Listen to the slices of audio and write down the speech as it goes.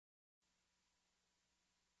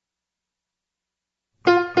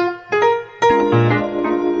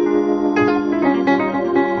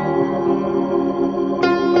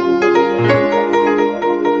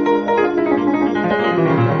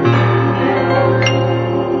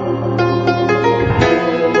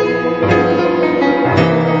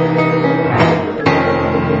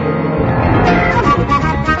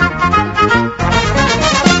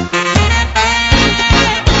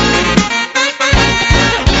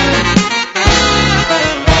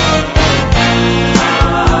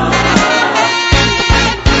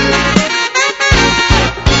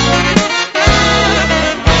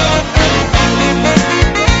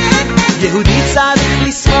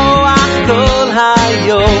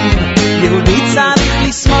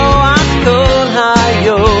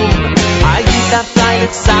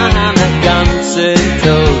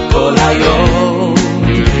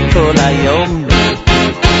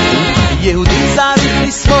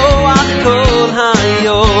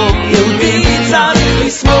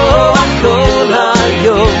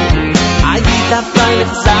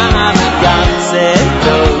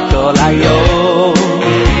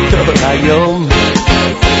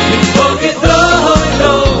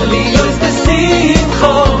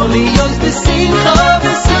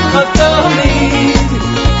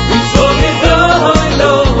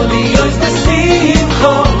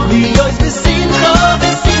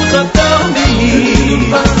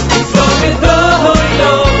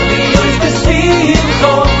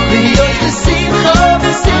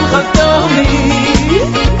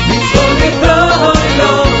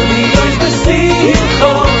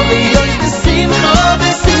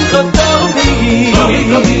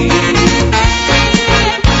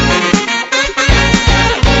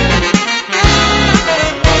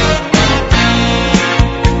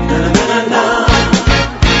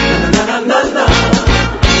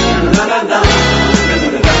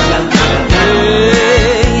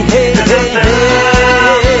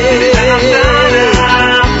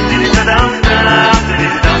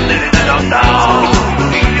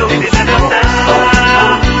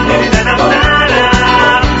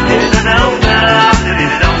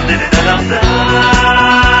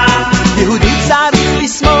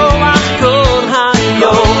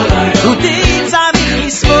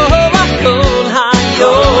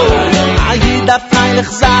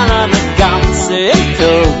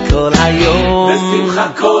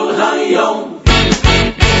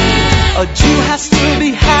A Jew has to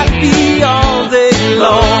be happy all day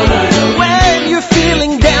long. When you're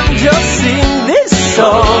feeling down, just sing this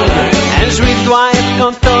song. And je lui dois être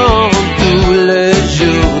content tous les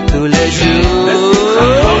jours, tous les jours.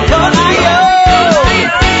 Kol hayom,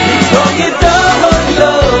 nitzvok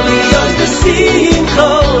gedolo, lios besimcha,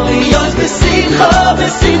 lios besimcha,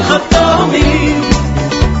 besimcha tomim.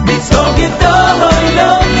 Nitzvok gedolo,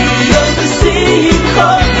 lios besimcha,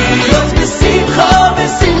 lios besimcha,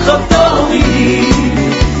 besimcha tomim.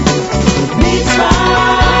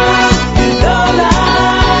 Mitzvah gedola,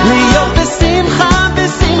 lios besimcha,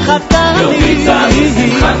 besimcha tomim. Mitzvah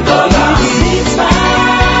gedola,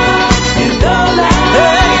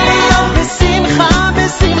 hey, lios besimcha,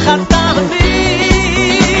 besimcha tomim.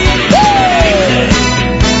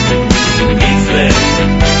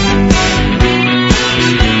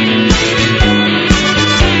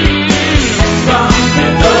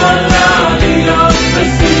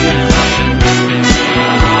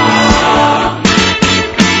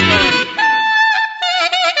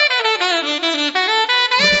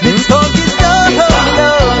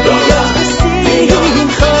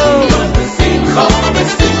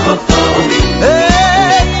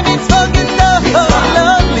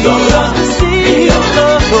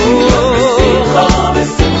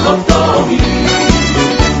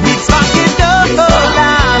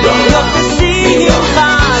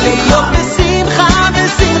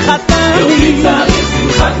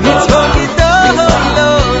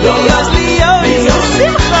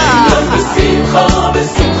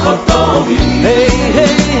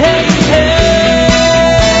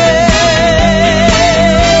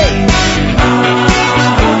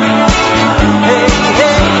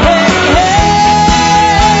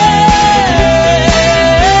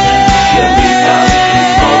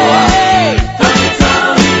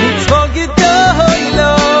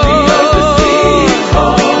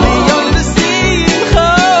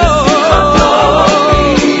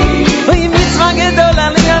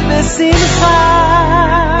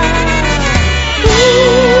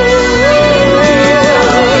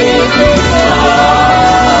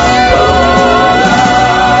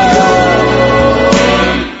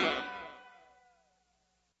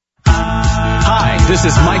 This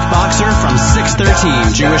is Mike Boxer from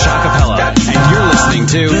 613 Jewish Acapella, and you're listening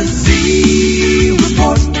to The Z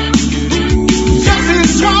Report. Yossi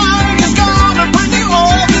Strong is gonna bring you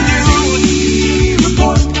all the news.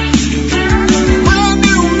 Report. Brand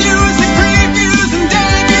new music, previews, and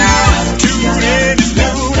debuts. Tune in at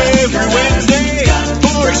noon every Wednesday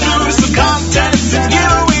for exclusive content and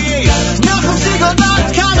giveaways.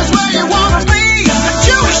 NachumSegal.com is where you want to be. A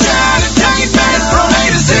Jewish entertainment from A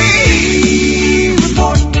to Z.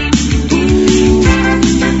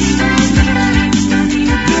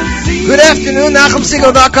 Good afternoon,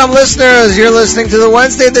 NachumSegal.com listeners. You're listening to the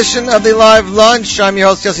Wednesday edition of the Live Lunch. I'm your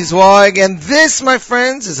host, Yossi Zweig, and this, my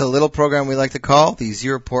friends, is a little program we like to call the Z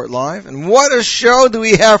Report Live. And what a show do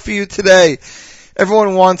we have for you today?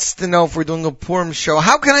 Everyone wants to know if we're doing a Purim show.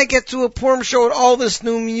 How can I get to a Purim show with all this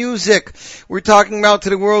new music? We're talking about to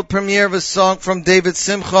the world premiere of a song from David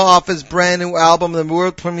Simcha off his brand new album, the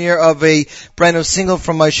world premiere of a brand new single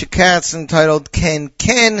from Moshe Katz entitled Kein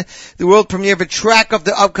Kein, the world premiere of a track of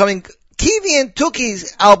the upcoming Kivi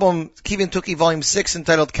Tuki's album, Kivi Tuki Volume 6,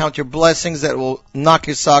 entitled Count Your Blessings, that will knock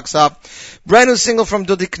your socks off. Brand new single from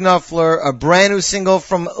Duddy Knopfler, a brand new single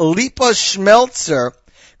from Lipa Schmeltzer,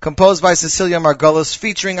 composed by Cecelia Margolis,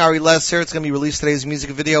 featuring Ari Lesser. It's going to be released today's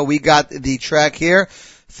music video. We got the track here,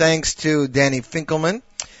 thanks to Danny Finkelman.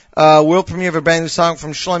 World premiere of a brand new song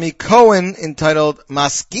from Shloime Cohen, entitled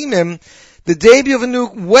Maskimim. The debut of a new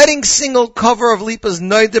wedding single cover of Lipa's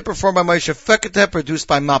Noideh, performed by Moshe Fekete, produced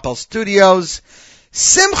by Mapil Studios.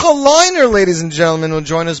 Simcha Leiner, ladies and gentlemen, will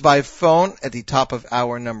join us by phone at the top of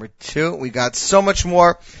hour number 2. We got so much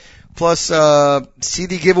more plus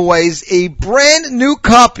CD giveaways, a brand new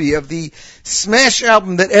copy of the smash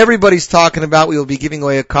album that everybody's talking about. We will be giving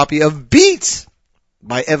away a copy of Beats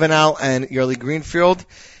by Evan and Yoely Greenfeld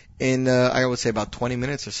in, I would say, about 20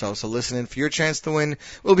 minutes or so. So listen in for your chance to win.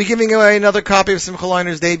 We'll be giving away another copy of Simcha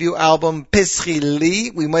Leiner's debut album, Pischi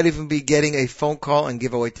Li. We might even be getting a phone call and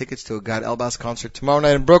give away tickets to a Gad Elbaz concert tomorrow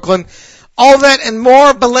night in Brooklyn. All that and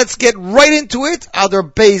more, but let's get right into it. Adar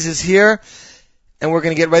Bays is here, and we're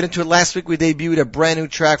going to get right into it. Last week we debuted a brand new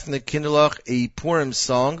track from the Kinderlach, a Purim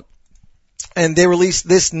song. And they released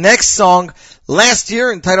this next song last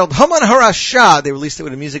year entitled Haman Harasha. They released it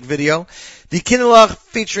with a music video. The Kinderlach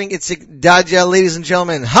featuring Itzik Dadya. Ladies and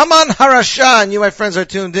gentlemen, Haman Harasha. And you, my friends, are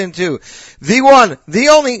tuned in to the one, the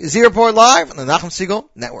only Z-Report Live on the Nachum Segal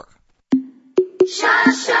Network.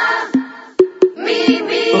 Shasha,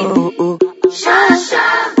 Mimi,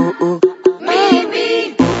 Shasha,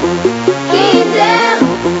 Mimi, Kinderlach,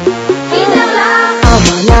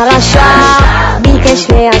 Haman Harasha. ביקש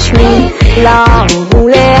להשמיד להרוג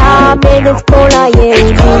ולאבד את כל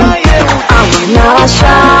היהודים אמן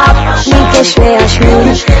הרשע ביקש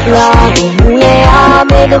להשמיד להרוג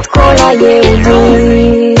ולאבד את כל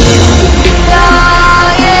היהודים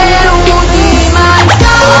ליהודים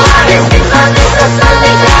הייתה אורה בשמחה וששון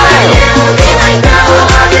מגדל יהודים הייתה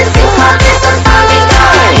אורה בשמחה וששון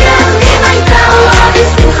מגדל יהודים הייתה אורה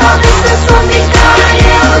בשמחה וששון מגדל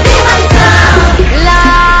יהודים הייתה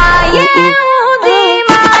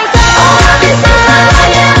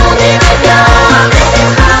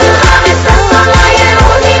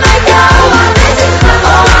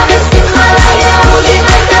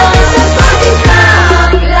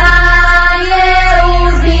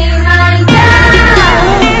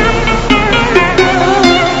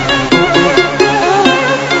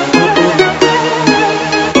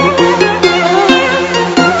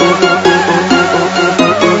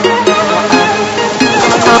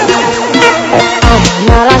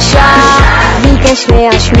ביקש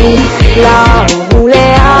להשמיד להרוג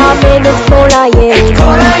ולאבד את כל היהודים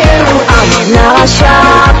אמן הרשע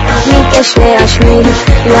ביקש להשמיד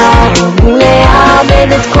להרוג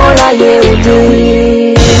ולאבד את כל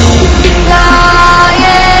היהודים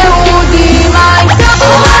ליהודים הייתה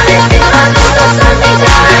אורה בשמחה וששון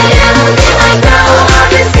מגדל יהודים הייתה אורה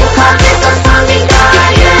בשמחה וששון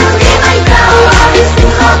מגדל יהודים הייתה אורה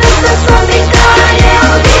בשמחה וששון מגדל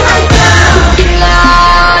יהודים הייתה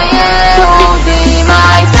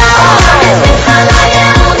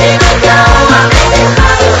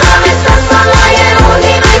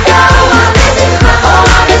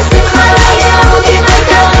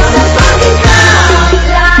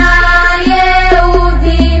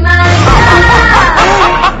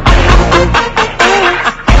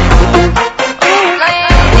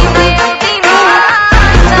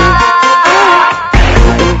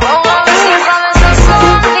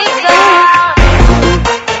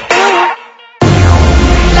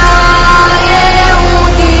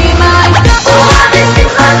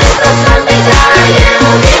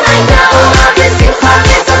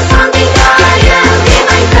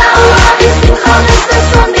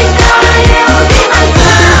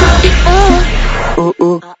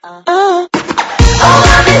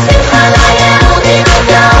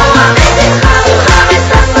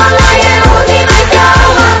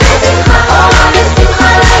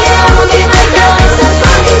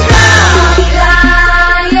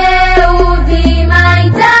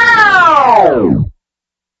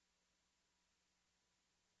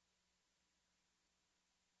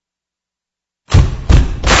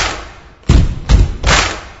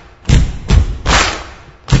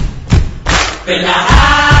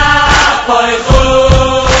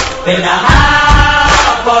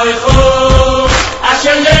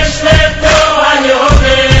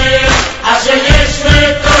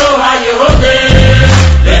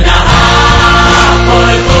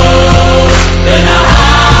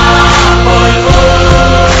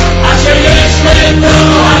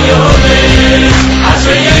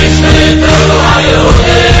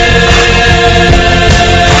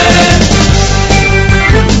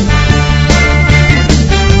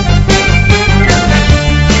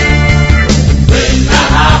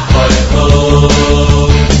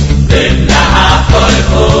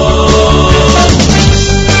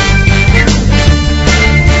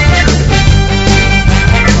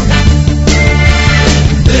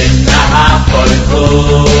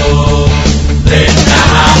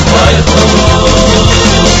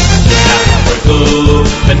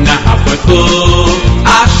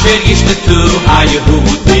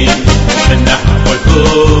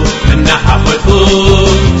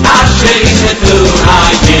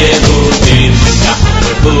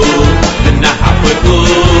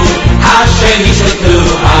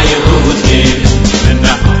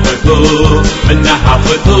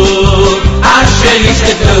ונהפכו אשר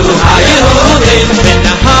ישלטו היהודים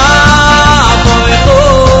ונהפכו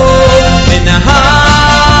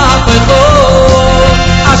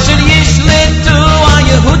אשר ישלטו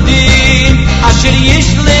היהודים אשר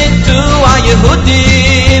ישלטו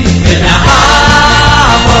היהודים ונהפכו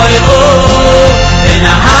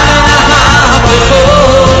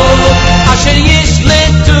אשר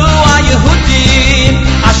ישלטו היהודים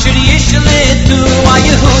אשר ישלטו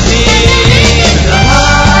היהודים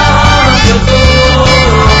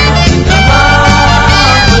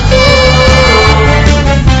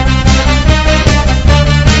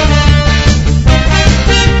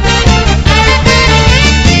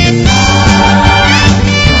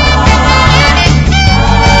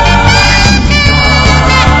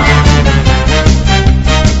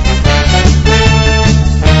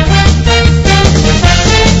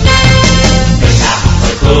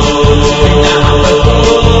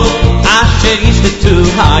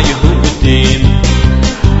היהודים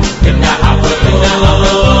ונהפכו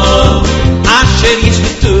אשר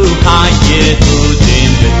ישפטו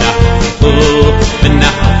היהודים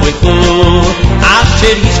ונהפכו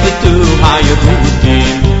אשר ישפטו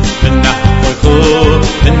היהודים ונהפכו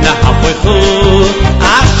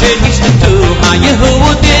אשר ישפטו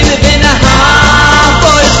היהודים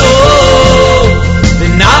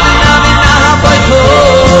ונהפכו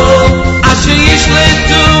אשר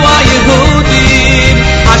ישלטו היהודים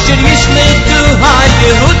אשר ישלטו היהודים אשר ישלטו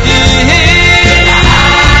היהודים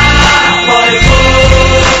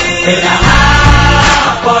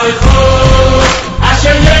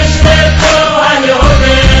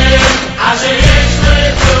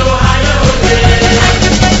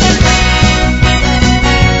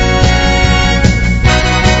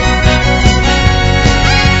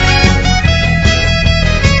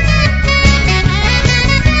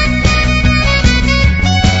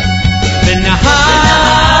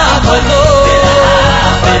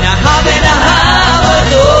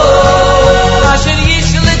אשר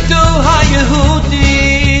ישלטו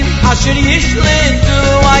היהודים אשר ישלטו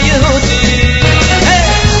היהודים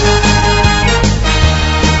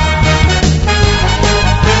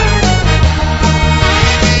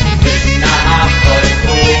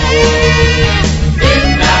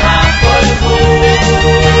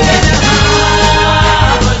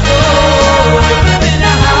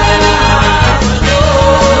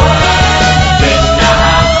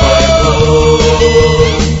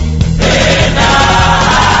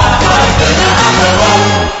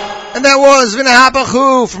And that was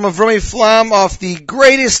V'nahapachu from Avrami Flam off the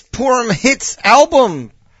Greatest Purim Hits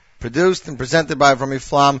album, produced and presented by Avrami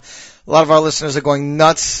Flam. A lot of our listeners are going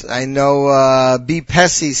nuts. I know B.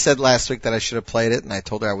 Pesci said last week that I should have played it, and I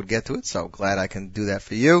told her I would get to it, so glad I can do that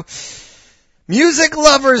for you. Music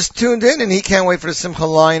lovers tuned in, and he can't wait for the Simcha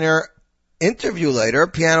Leiner interview later.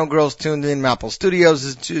 Piano Girls tuned in, Mapil Studios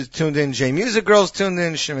is tuned in, J Music Girls tuned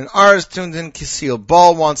in, Shimon R is tuned in, Cecile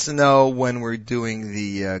Ball wants to know when we're doing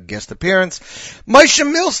the guest appearance. Moshe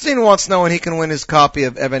Milstein wants to know when he can win his copy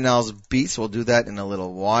of Evan Al's Beats. We'll do that in a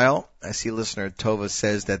little while. I see listener Tova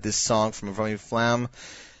says that this song from Avrami Flam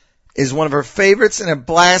is one of her favorites and it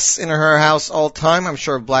blasts in her house all time. I'm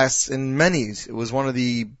sure it blasts in many. It was one of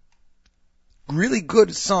the really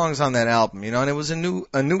good songs on that album, and it was a new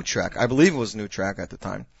track. I believe it was a new track at the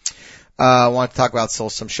time. I want to talk about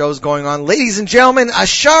some shows going on. Ladies and gentlemen,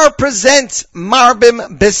 Ashar presents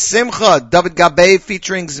Marbim Besimcha, David Gabay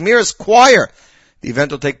featuring Zmiris Choir. The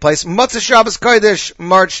event will take place Motzei Shabbos Kodesh,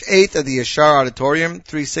 March 8th at the Ashar Auditorium,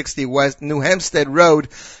 360 West New Hempstead Road,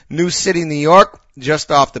 New City, New York, just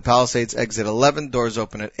off the Palisades exit 11. Doors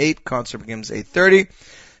open at 8. Concert begins 8:30.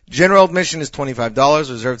 General admission is $25.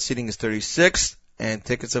 Reserved seating is $36. And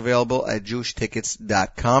tickets available at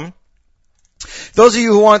jewishtickets.com. Those of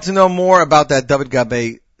you who want to know more about that David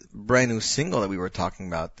Gabay brand new single that we were talking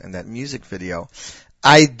about and that music video,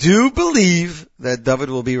 I do believe that David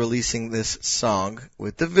will be releasing this song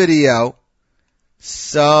with the video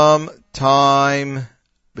sometime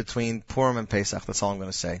between Purim and Pesach. That's all I'm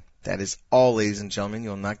going to say. That is all, ladies and gentlemen.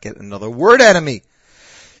 You'll not get another word out of me.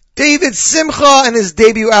 David Simcha and his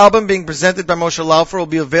debut album being presented by Moshe Laufer will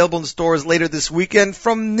be available in stores later this weekend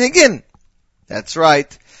from Niggin. That's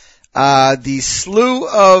right. The slew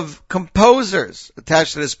of composers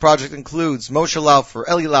attached to this project includes Moshe Laufer,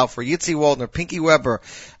 Eli Laufer, Yitzi Waldner, Pinky Weber,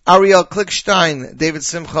 Ariel Klickstein, David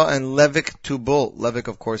Simcha, and Levik Tubul. Levik,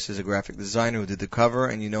 of course, is a graphic designer who did the cover,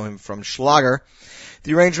 and you know him from Schlager.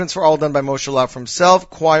 The arrangements were all done by Moshe Laufer himself.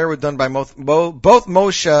 Choir were done by both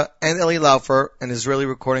Moshe and Eli Laufer, and Israeli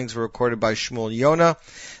recordings were recorded by Shmuel Yonah.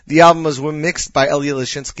 The album was mixed by Elia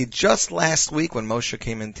Lashinsky just last week when Moshe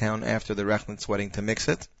came in town after the Rechnitz wedding to mix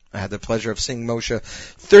it. I had the pleasure of seeing Moshe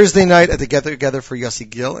Thursday night at the Get Together for Yossi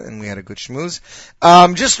Gil, and we had a good schmooze.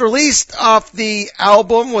 Just released off the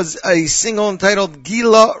album was a single entitled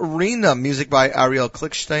Gila Rina, music by Ariel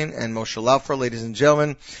Klickstein and Moshe Laufer, ladies and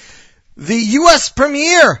gentlemen. The U.S.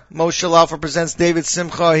 premiere, Moshe Laufer presents David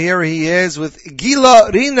Simcha. Here he is with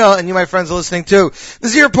Gila Rina, and you, my friends, are listening to the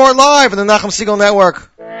Z Report Live on the Nachum Segal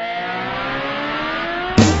Network.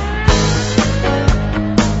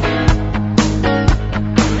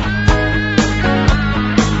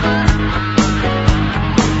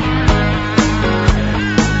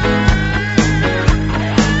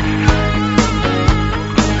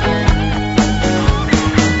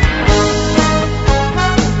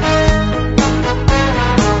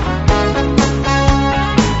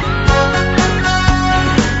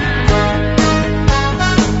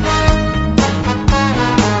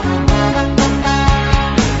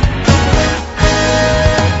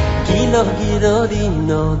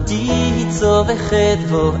 Ditzo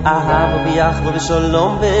v'chedvo ahavo v'yachvo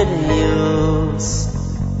v'sholom v'riyus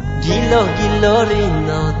Gilo gilo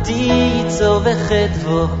rino Ditzo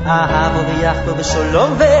v'chedvo ahavo v'yachvo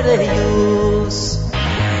v'sholom v'riyus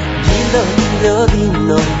Gilo gilo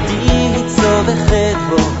rino Ditzo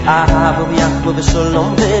v'chedvo ahavo v'yachvo v'sholom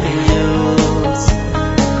v'riyus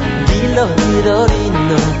Gilo gilo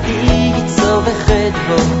rino Ditzo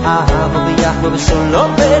v'chedvo ahavo v'yachvo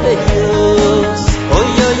v'sholom v'riyus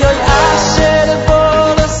Oy oy oy asher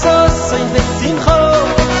bol sosoin vesimcho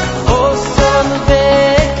oson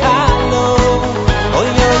vekalo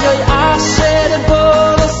Oy oy oy asher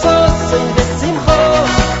bol sosoin vesimcho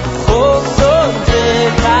oson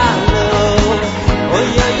vekalo Oy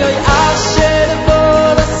oy oy asher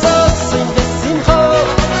bol sosoin vesimcho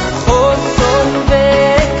oson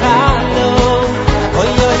vekalo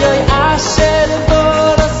Oy oy oy asher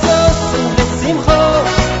bol sosoin vesimcho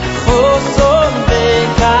oson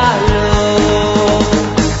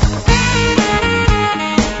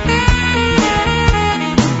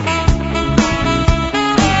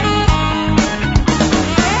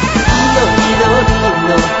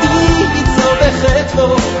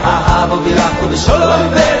Ahavo v'yachvo v'sholom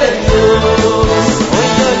v'riyus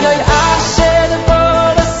Oy oy oy asher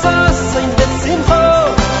bol sosoin v'simcho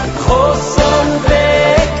choson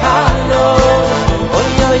v'kalo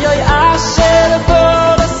Oy oy oy asher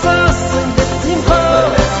bol sosoin v'simcho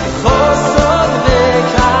choson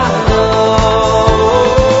v'kalo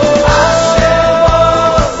Asher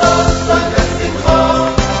bol sosoin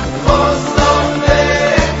v'simcho choson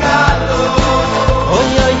v'kalo Oy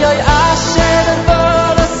oy oy asher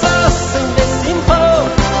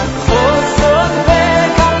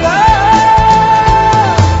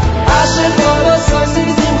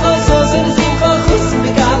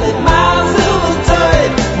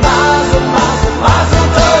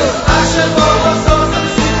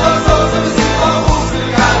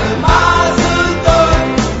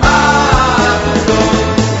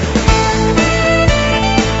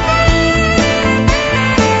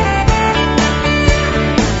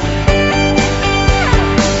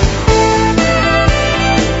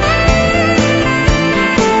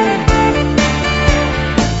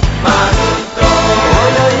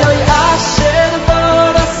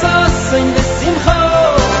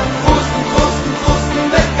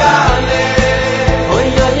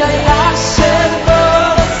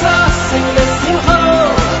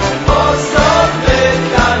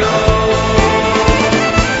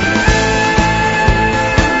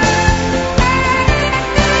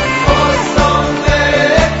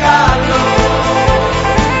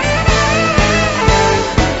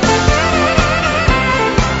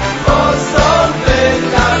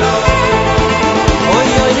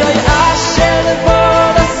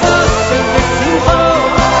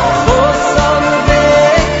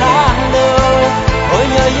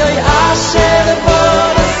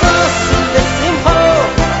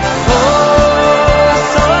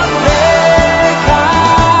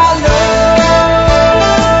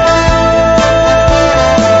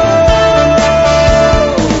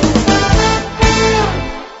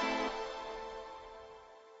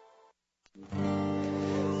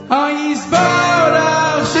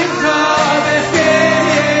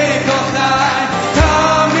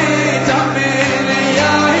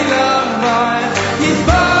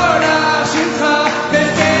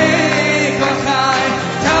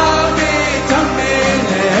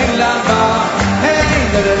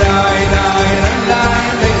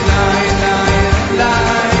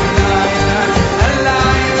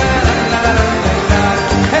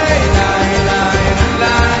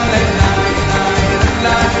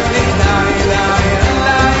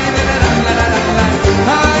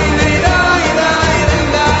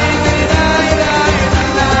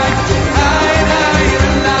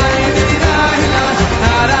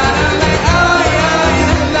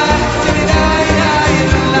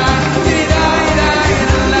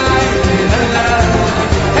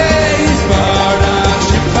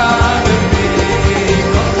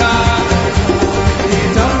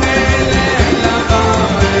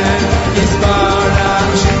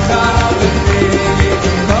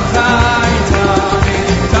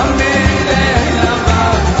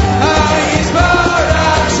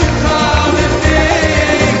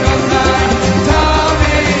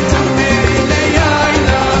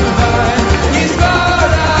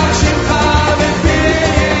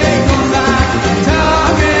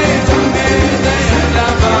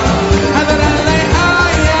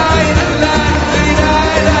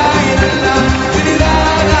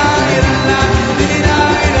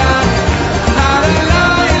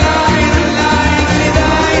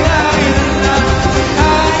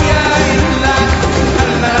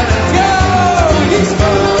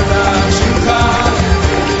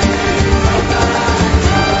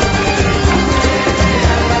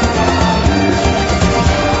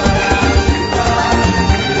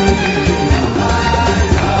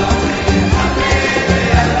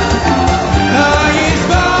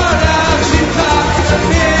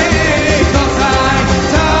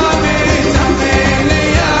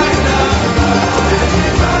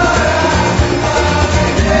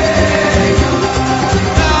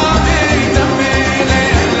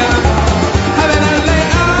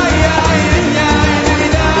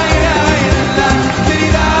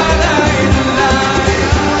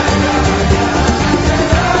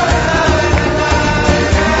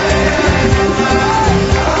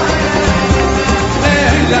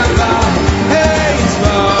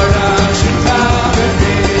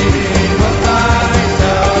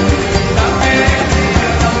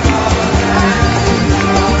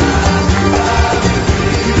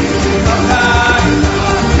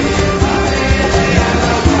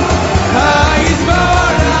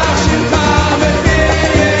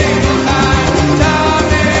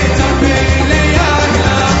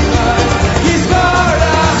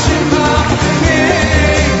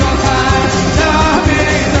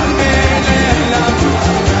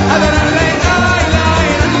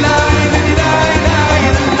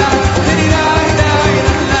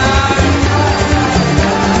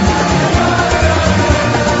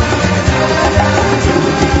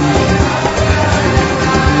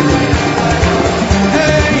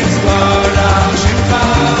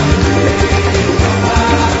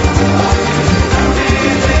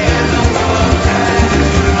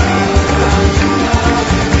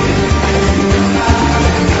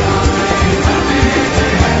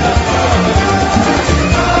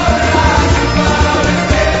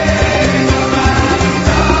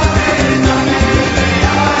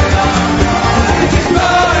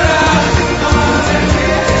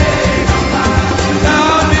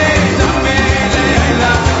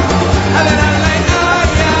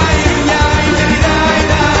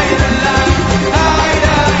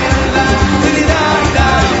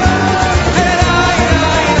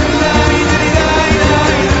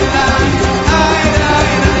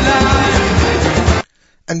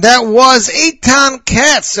And that was Eitan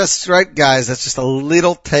Katz. That's right, guys. That's just a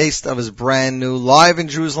little taste of his brand new Live in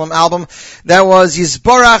Jerusalem album. That was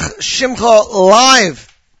Yisborach Shimcha Live.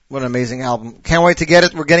 What an amazing album. Can't wait to get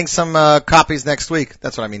it. We're getting some copies next week.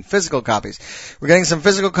 That's what I mean, physical copies. We're getting some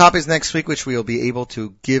physical copies next week, which we will be able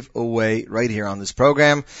to give away right here on this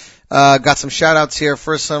program. Got some shout-outs here.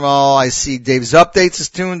 First of all, I see Dave's Updates is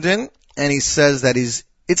tuned in, and he says that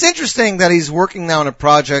it's interesting that he's working now on a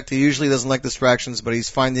project. He usually doesn't like distractions, but he's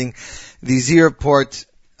finding the Z Report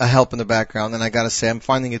a help in the background. And I gotta say, I'm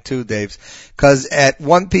finding it too, Dave's. Cause at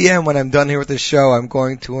 1 p.m. when I'm done here with the show, I'm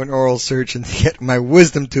going to an oral surgeon to get my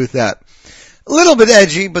wisdom tooth out. A little bit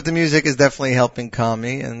edgy, but the music is definitely helping calm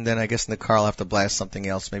me. And then I guess in the car I'll have to blast something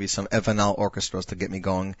else, maybe some Evanal orchestras to get me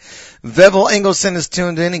going. Vevel Engelson is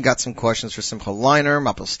tuned in. He got some questions for Simcha Leiner,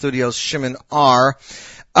 Mapil Studios, Shimon R.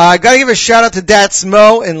 I gotta give a shout out to Dats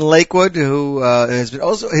Mo in Lakewood, who has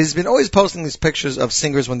been always posting these pictures of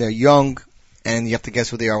singers when they're young, and you have to guess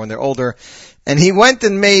who they are when they're older. And he went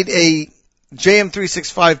and made a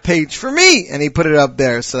JM365 page for me, and he put it up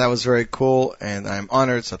there, so that was very cool, and I'm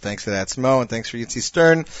honored, so thanks to Dats Mo, and thanks for Yitzi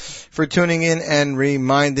Stern for tuning in and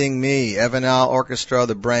reminding me. Evanal Orchestra,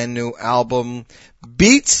 the brand new album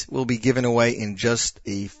Beats, will be given away in just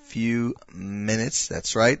a few minutes.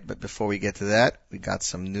 That's right. But before we get to that, we got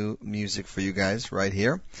some new music for you guys right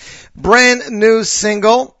here. Brand new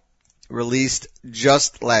single released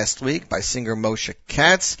just last week by singer Moshe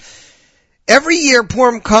Katz. Every year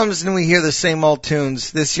Purim comes and we hear the same old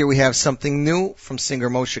tunes. This year we have something new from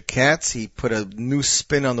singer Moshe Katz. He put a new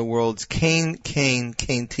spin on the world's Kein Kein,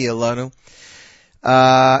 Kein Tialanu.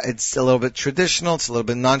 It's a little bit traditional, it's a little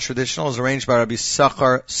bit non-traditional. It was arranged by Rabbi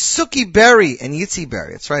Sachar Suki Berry and Yitzi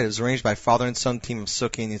Berry. That's right, it was arranged by father and son team of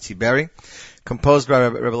Suki and Yitzi Berry. Composed by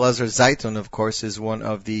Rabbi Elazar Zayton, of course, is one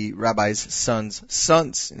of the rabbi's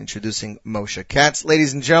sons. Introducing Moshe Katz.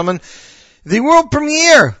 Ladies and gentlemen, the world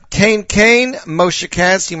premiere, Kein Kein, Moshe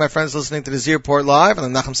Katz. You, my friends, listening to the Z Report Live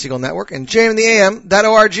on the Nachum Segal Network and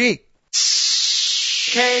jmtheam.org.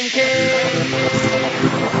 Kein Kein.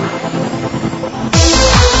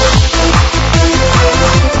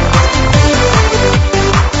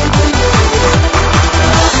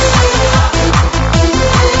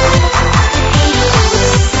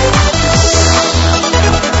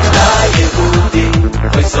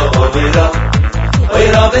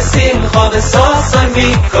 Oira v'simcha v'sasai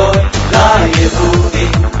mikol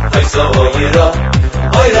LaYehudim Oyso oira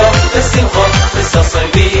Oira v'simcha v'sasai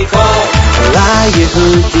mikol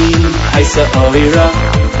LaYehudim Oyso oira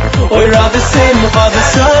Oira v'simcha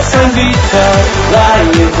v'sasai mikol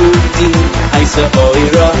LaYehudim Oyso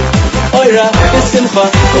oira Oira v'simcha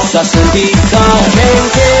v'sasai mikol Kein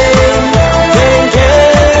Kein Kein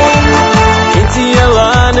Kein Kinti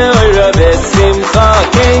alana oira v'simcha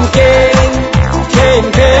Kein Kein Kein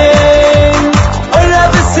Kein Oira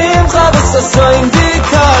v'simcha v'sasoin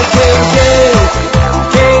dikar Kein Kein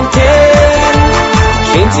Kein Kein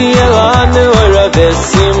Kinti alanu oira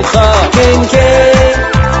v'simcha Kein Kein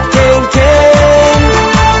Kein Kein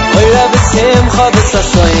Oira v'simcha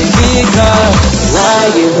v'sasoin dikar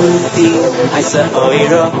LaYehudim Haysa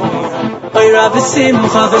oira Oira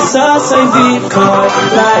v'simcha v'sasoin dikar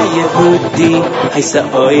LaYehudim Haysa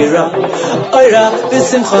oira Oira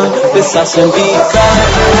v'simcha v'sasoin dikar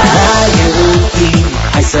LaYehudim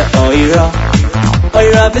Haysa oira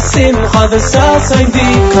Oira v'simcha v'sasoin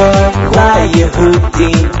dikar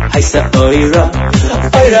LaYehudim Haysa oira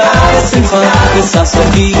Oira v'simcha v'sasoin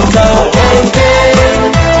dikar Kein Kein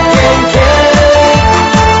Kein Kein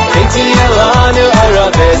Kinti alanu oira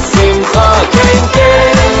v'simcha Kein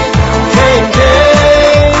Kein Kein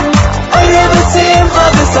Kein Oira v'simcha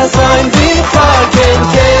v'sasoin dikar Kein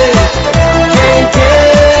Kein Kein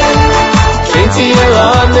Kein Kinti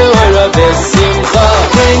alanu oira v'simcha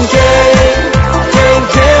Kein Kein Kein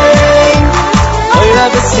Kein Oira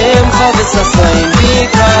v'simcha v'sasoin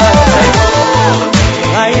dikar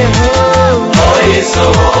LaYehudim Oyso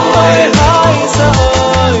oira Oyso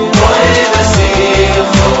oira Oira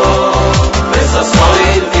v'simcha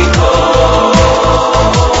v'sasoin dikar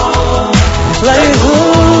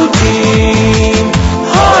LaYehudim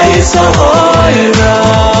Haysa oira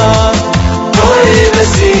Oira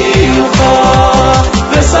v'simcha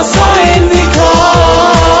v'sasoin dikar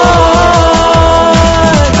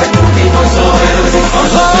LaYehudim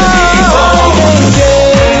Haysa oira v'simcha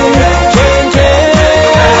Kein Kein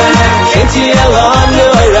Kinti alanu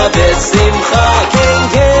oira v'simcha Kein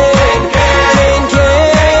Kein Kein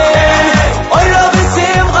Kein Oira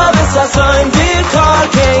v'simcha v'sasoin dikar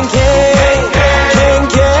Kein Kein Kein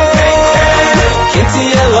Kein Kinti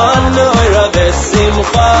alanu oira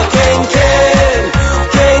v'simcha Kein Kein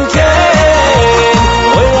Kein Kein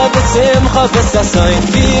וססוין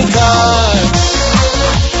ויקר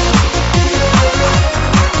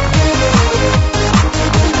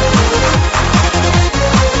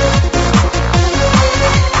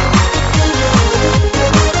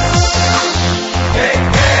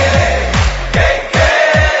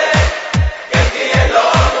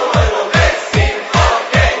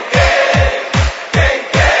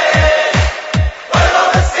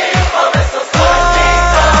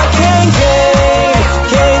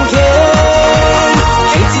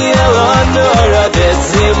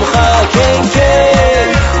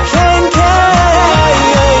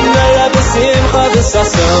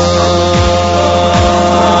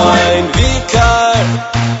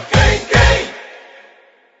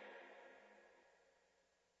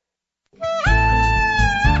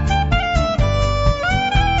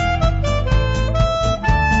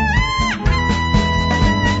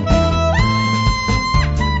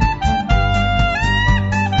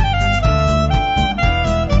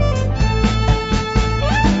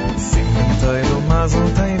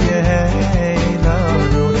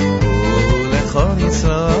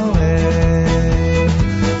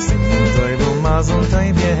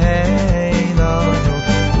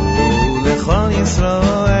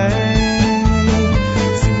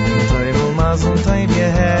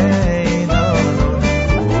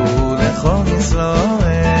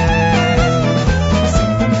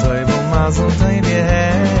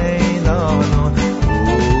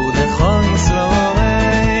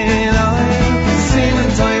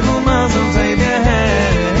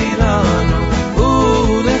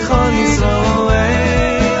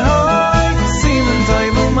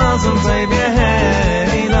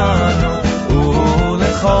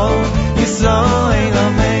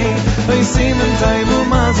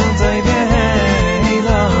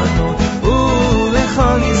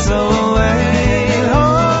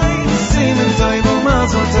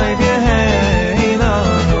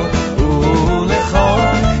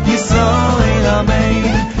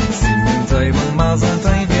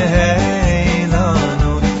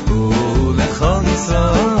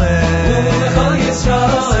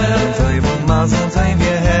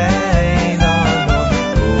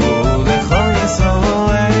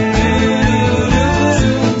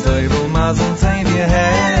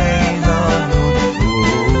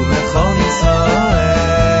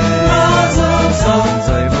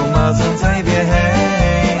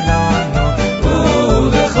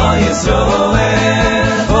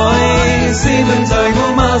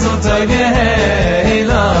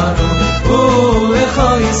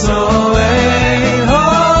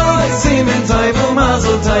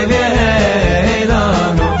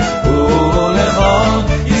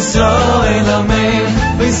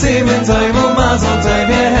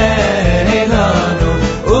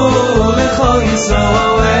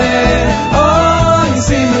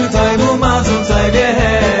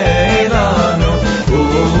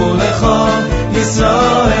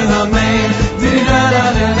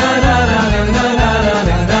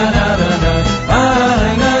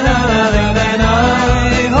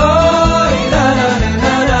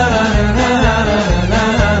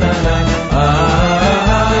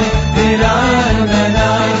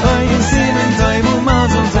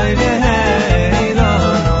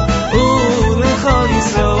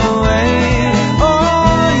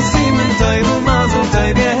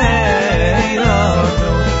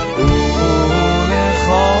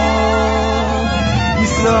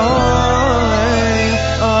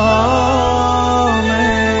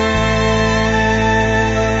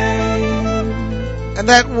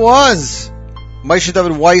Moshe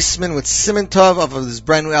David Weissman with Siman Tov of his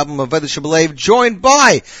brand new album Avodah Shebelev, joined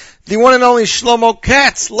by the one and only Shloime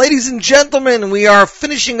Katz. Ladies and gentlemen, we are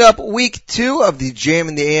finishing up week 2 of the JM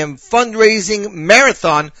in the AM fundraising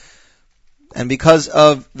marathon. And because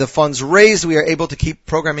of the funds raised, we are able to keep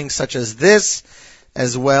programming such as this,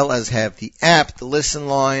 as well as have the app, the listen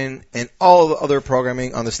line, and all the other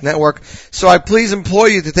programming on this network. So I please implore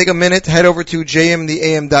you to take a minute, head over to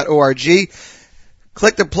jmintheam.org.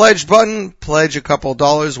 Click the pledge button, pledge a couple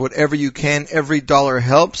dollars, whatever you can. Every dollar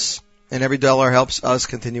helps, and every dollar helps us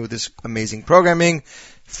continue with this amazing programming.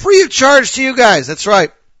 Free of charge to you guys. That's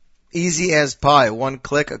right. Easy as pie. One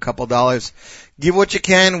click, a couple dollars. Give what you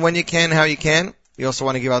can, when you can, how you can. We also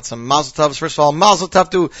want to give out some mazel tovs. First of all, mazel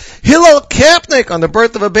tov to Hillel Kapnick on the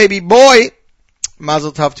birth of a baby boy.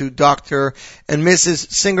 Mazel tov to Dr. and Mrs.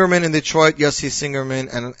 Singerman in Detroit, Yossi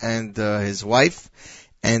Singerman and his wife.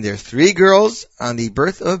 And their 3 girls on the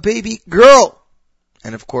birth of a baby girl.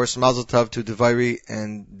 And of course, mazel tov to Devairi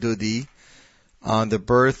and Duddy on the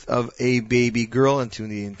birth of a baby girl, and to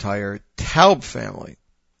the entire Taub family.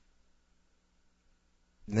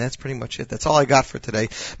 And that's pretty much it. That's all I got for today.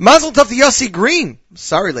 Mazel tov to Yossi Green.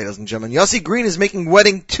 Sorry, ladies and gentlemen. Yossi Green is making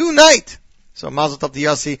wedding tonight. So mazel tov to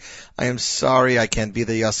Yossi. I am sorry I can't be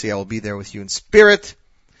there, Yossi. I will be there with you in spirit.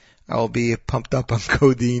 I will be pumped up on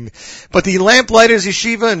codeine. But the Lamplighters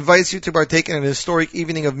Yeshiva invites you to partake in an historic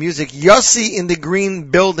evening of music, Yossi in the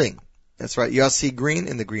Green Building. That's right, Yossi Green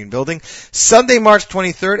in the Green Building. Sunday, March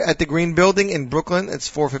 23rd at the Green Building in Brooklyn. It's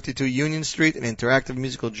 452 Union Street, an interactive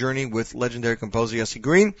musical journey with legendary composer Yossi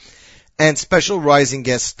Green and special rising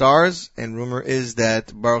guest stars. And rumor is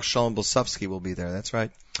that Baruch Shalom Bolsovsky will be there. That's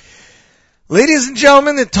right. Ladies and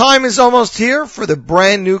gentlemen, the time is almost here for the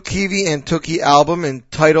brand new Kivi and Tuki album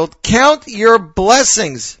entitled Count Your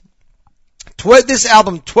Blessings. This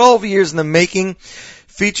album, 12 years in the making,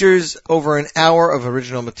 features over an hour of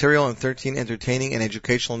original material and 13 entertaining and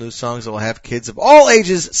educational new songs that will have kids of all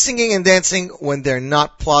ages singing and dancing when they're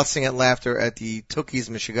not plotzing at laughter at the Tuki's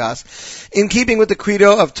Mishigas. In keeping with the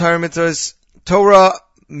credo of Torah,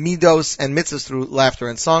 Midos, and Mitzvahs through laughter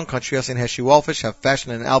and song, Country Yossi and Heshi Wallfish have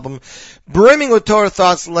fashioned an album brimming with Torah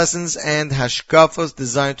thoughts, lessons, and hashkafos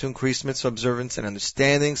designed to increase mitzvah observance and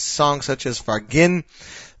understanding. Songs such as Fargin,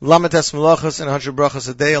 Lamates Melachos, and 100 Brachos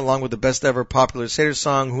a Day, along with the best ever popular Seder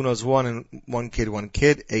song, Who Knows One, and One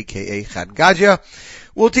Kid, aka Chad Gadya,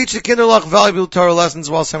 will teach the Kinderlach valuable Torah lessons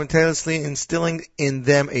while simultaneously instilling in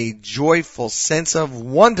them a joyful sense of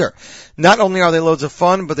wonder. Not only are they loads of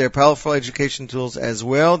fun, but they're powerful education tools as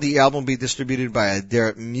well. The album will be distributed by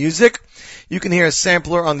Adar Music. You can hear a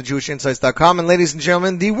sampler on thejewishinsights.com. And ladies and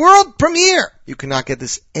gentlemen, the world premiere! You cannot get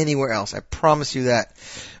this anywhere else, I promise you that.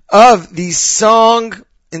 Of the song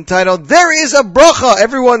entitled There Is a Bracha.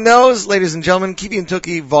 Everyone knows, ladies and gentlemen, Kivi and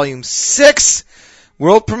Tuki, Volume 6.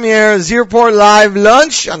 World premiere, Zierport Live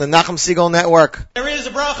Lunch on the Nachum Segal Network. There is a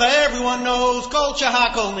bracha everyone knows, Kol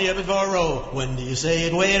Shahakol Ni'evidvaro. When do you say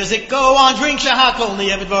it? Where does it go on? Drink Shahakol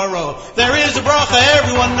Ni'evidvaro. There is a bracha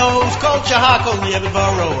everyone knows, Kol Shahakol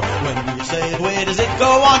Ni'evidvaro. When do you say it? Where does it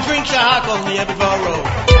go on? Drink Shahakol Ni'evidvaro.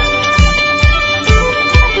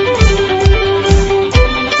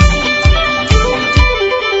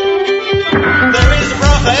 There is a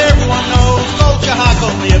bracha everyone knows, Kol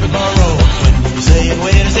Shahakol Ni'evidvaro. Say it,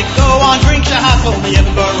 where does it go on? Drink Shahakol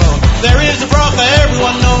Ni'evidvaro. There is a bracha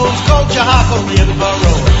everyone knows, Kol Shahakol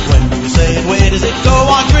Ni'evidvaro. When you say it, where does it go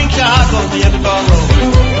on? Drink Shahakol Ni'evidvaro.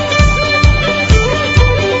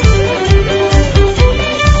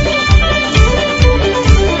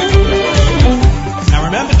 Now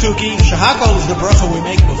remember, Tuki, Shahakol is the bracha we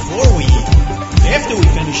make before we eat. After we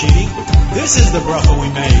finish eating, this is the bracha we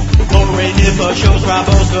make. Glory Nifa shows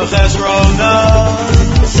Rabos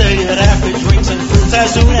V'Chesrona. Say it after drinks and fruits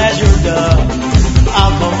as soon as you're done.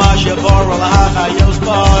 Al Mamasha Baro Lahacha Yos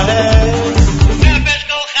Baheh.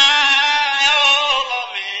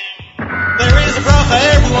 There is a bracha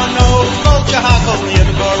everyone knows, Kol Shahakol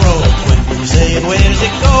Ni'evidvaro. When you say it, where does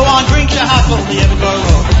it go on? Drink Shahakol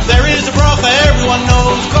Ni'evidvaro. There is a bracha everyone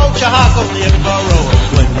knows, Kol Shahakol Ni'evidvaro.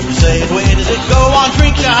 When you say it, where does it go on?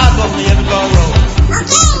 Drink Shahakol Ni'evidvaro.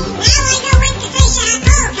 Okay, now I know when to say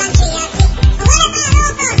Shahakol, Country Yossi. But what about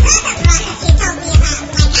all those other brachas you told me about, like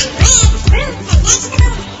on bread, fruits, and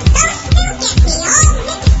vegetables? Those still get me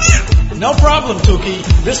all mixed up. No problem, Tuki.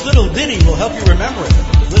 This little ditty will help you remember it.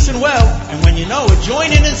 Listen well, and when you know it,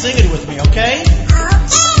 join in and sing it with me, okay? Okay,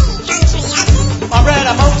 Country Yossi. On bread,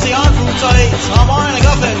 I'm mostly on fruit sites. On wine, I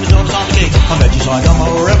got famous notice on the cakes. On veggies, I don't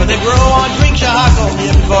know wherever they grow. On drink, Shahakol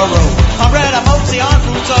Ni'evidvaro. On bread, I'm mostly on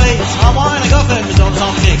fruit sites. On wine, I got famous notice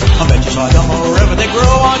on the cakes. On veggies, I don't know wherever they grow.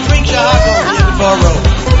 On drink, Shahakol Ni'evidvaro.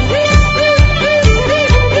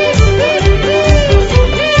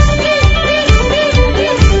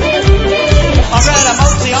 On bread, I'm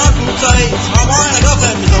mostly on fruit sites. On wine, I got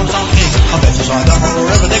famous notice on the cakes. On veggies, I don't know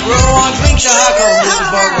wherever they grow. On drink, Shahakol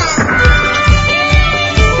Ni'evidvaro.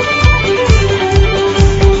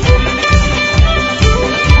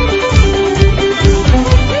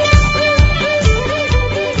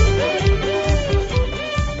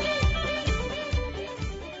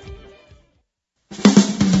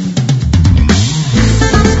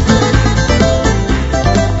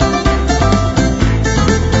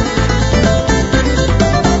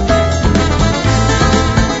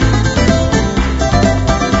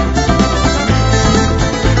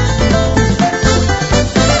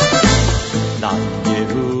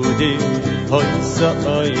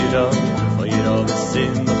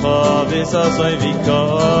 Soy viko,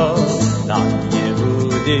 na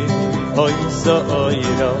Yehudi, hoy so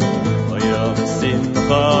oiro, oiro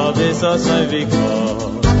simcha, v'so soy viko.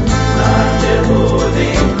 Na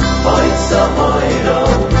Yehudi, hoy so oiro,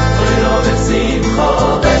 oiro simcha,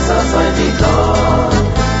 v'so soy viko.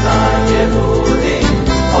 Na Yehudi,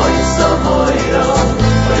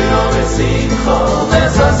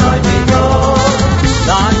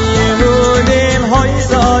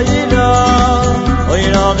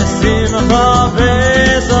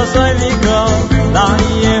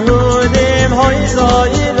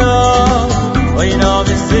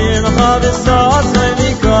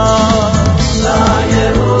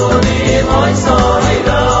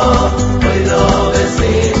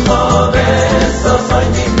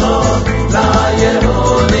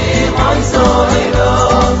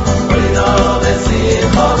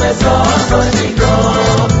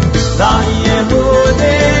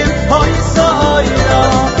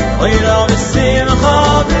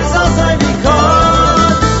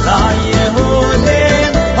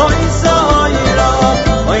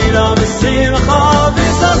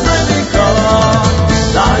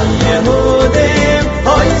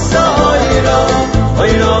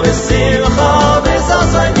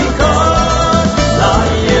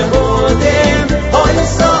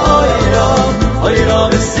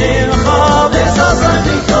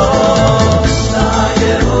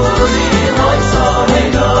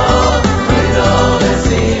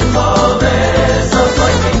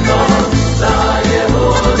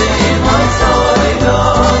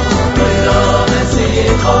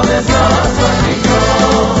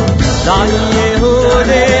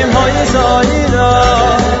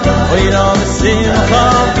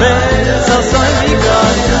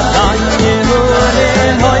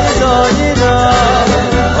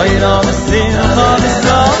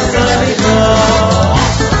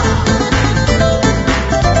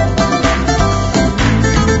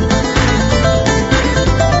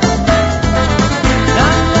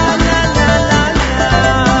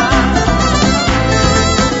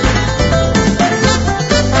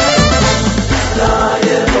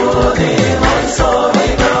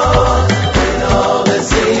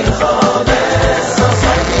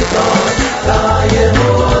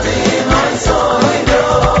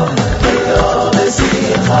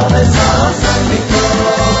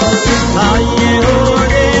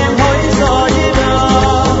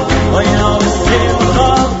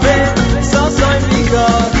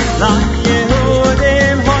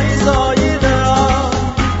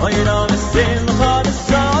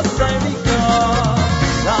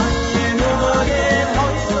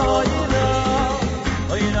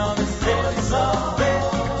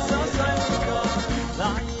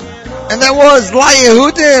 Was La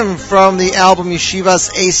Yehudim from the album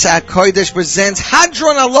Yeshivas Esak Kodesh presents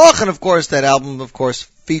Hadron Aloch, and of course that album,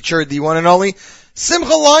 featured the one and only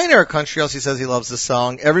Simcha Leiner. Country Yossi says he loves the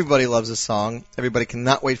song. Everybody loves the song. Everybody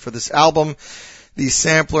cannot wait for this album. The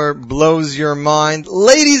sampler blows your mind.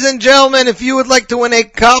 Ladies and gentlemen, if you would like to win a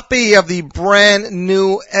copy of the brand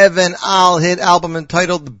new Evan Al hit album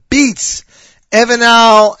entitled Beats, Evan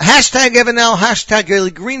Al, hashtag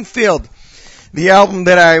Yoely Greenfeld. The album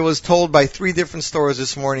that I was told by 3 different stores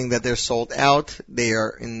this morning that they're sold out. They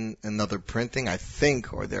are in another printing, I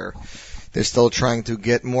think, or they're still trying to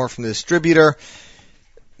get more from the distributor.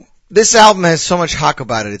 This album has so much hawk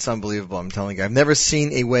about it, it's unbelievable, I'm telling you. I've never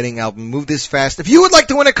seen a wedding album move this fast. If you would like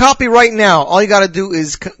to win a copy right now, all you gotta do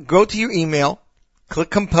is go to your email, click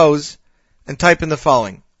compose, and type in the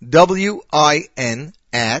following.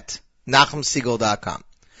 WIN@NachumSegal.com.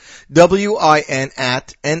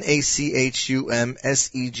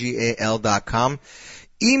 WIN@NachumSegal.com.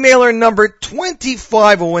 Emailer number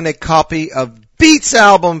 25 will win a copy of Beats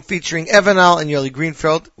album featuring Evan Al and Yoely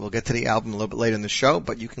Greenfeld. We'll get to the album a little bit later in the show,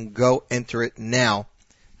 but you can go enter it now.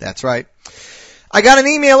 That's right. I got an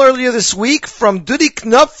email earlier this week from Duddy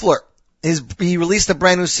Knopfler. He released a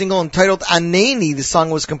brand new single entitled Aneni. The song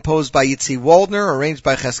was composed by Yitzi Waldner, arranged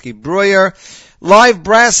by Chesky Breuer. Live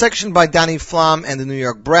brass section by Danny Flam and the New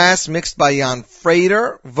York Brass, mixed by Jan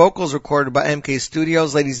Frater, vocals recorded by MK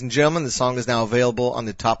Studios. Ladies and gentlemen, the song is now available on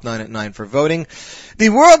the Top 9 at 9 for voting. The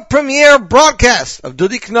world premiere broadcast of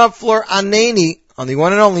Duddy Knopfler Aneni on the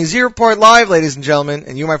one and only Z Report Live, ladies and gentlemen,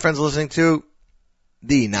 and you, my friends, are listening to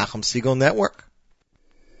the Nachum Segal Network.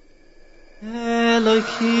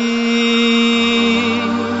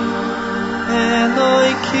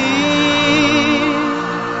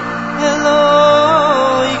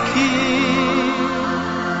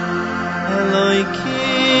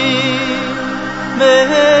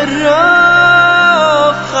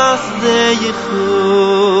 Merov chasdeichu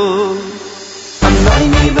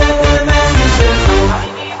Anayni be'emen yishechu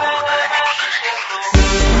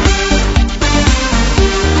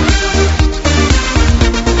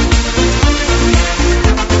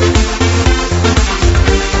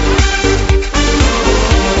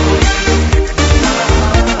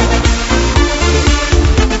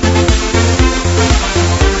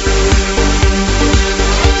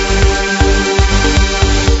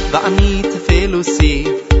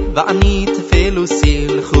ואני תפלו סי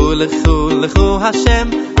לכו לכו לכו השם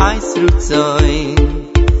עשרו צוין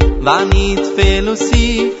ואני תפלו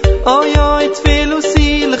סי אוי אוי תפלו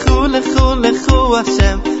סי לכו לכו lechu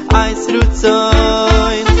Hashem eis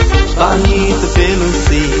rutzoin Bani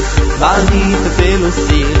tefilusi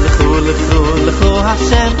lechu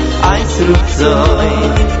Hashem eis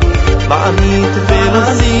rutzoin Bani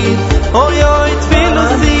tefilusi oy oy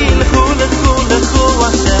tefilusi lechu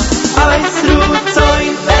Hashem eis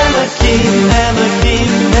rutzoin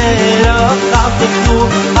Elokim nerach avdechu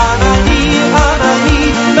Anani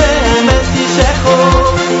be'emes yishecho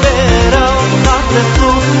nerach avdechu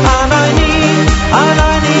Anani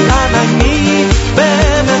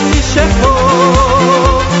be'emes yishecho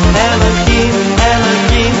Elokim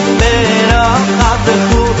nerach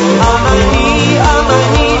avdechu Anani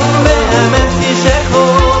be'emes yishecho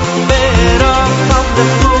nerach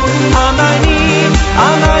avdechu Anani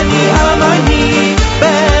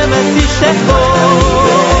be'emes yishecho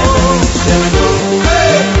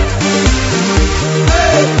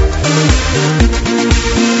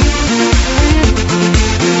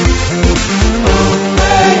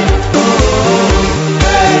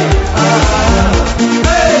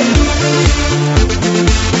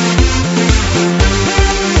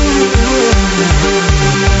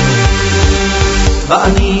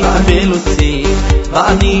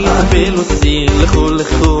Bani tefilusi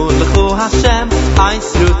lechu Hashem eis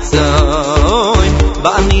rutzoin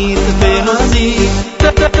Bani tefilusi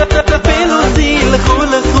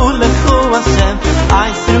lechu Hashem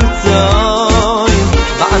eis rutzoin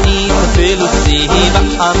Bani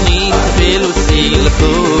tefilusi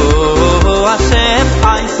lechu Hashem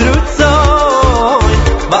eis rutzoin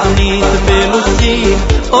Bani tefilusi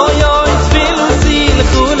oy oy tefilusi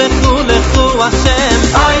lechu Hashem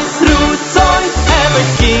eis rutzoin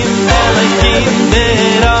Elokim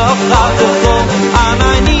nerach avdechu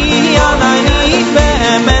Anani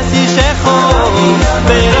be'emes yishecho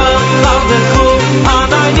nerach avdechu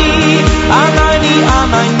Anani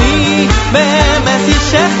be'emes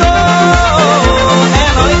yishecho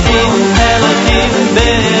Elokim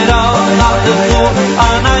nerach avdechu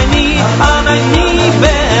Anani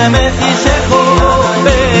be'emes yishecho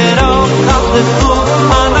nerach avdechu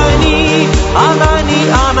Anani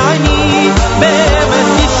be'emes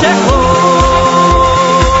yishecho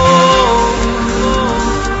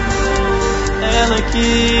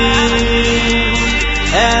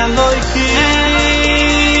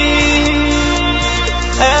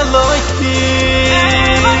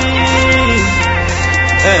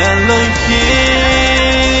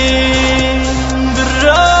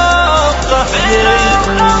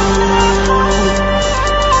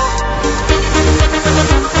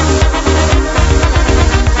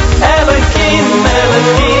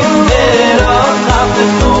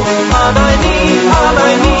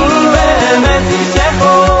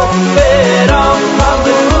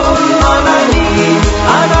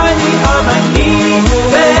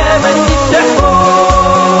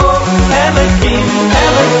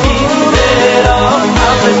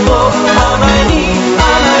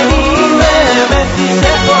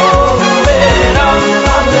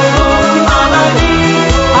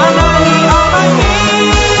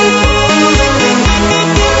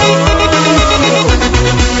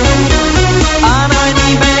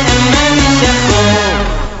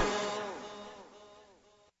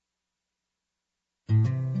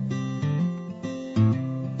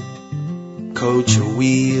Coat your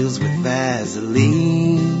wheels with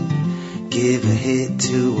Vaseline. Give a hit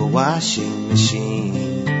to a washing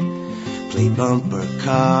machine. Play bumper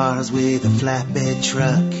cars with a flatbed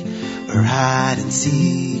truck, or hide and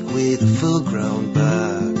seek with a full-grown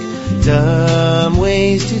buck. Dumb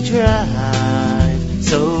ways to drive,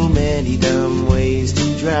 so many dumb ways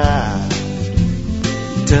to drive.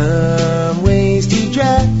 Dumb ways to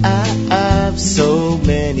drive, so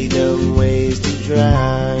many dumb ways to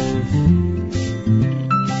drive.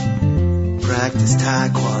 Practice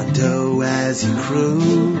taekwondo as you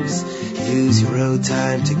cruise. Use your road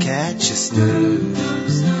time to catch a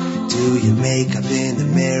snooze. Do your makeup in the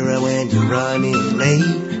mirror when you're running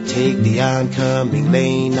late. Take the oncoming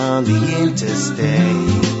lane on the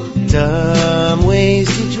interstate. Dumb ways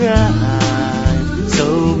to drive,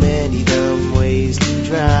 so many dumb ways to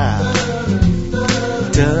drive.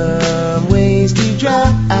 Dumb ways to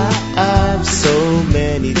drive, so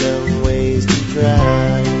many dumb ways to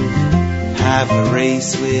drive. Have a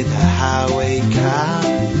race with a highway cop.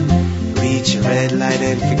 Reach a red light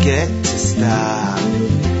and forget to stop.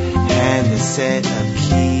 Hand a set of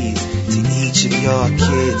keys to each of your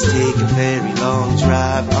kids. Take a very long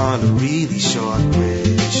drive on a really short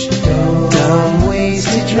bridge. Dumb ways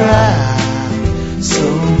to drive, so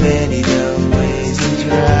many dumb ways to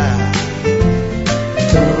drive.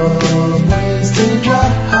 Dumb ways to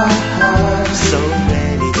drive, so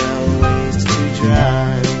many dumb ways to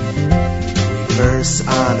drive.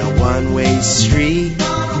 street,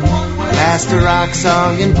 blast a rock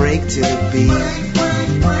song and break to the beat.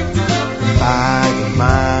 Find a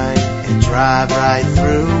mine and drive right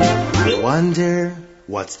through. I wonder,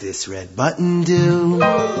 what's this red button do?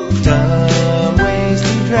 Dumb ways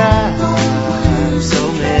to drive,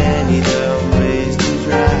 so many dumb ways to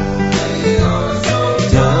drive.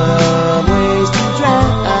 Dumb ways to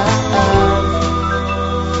drive,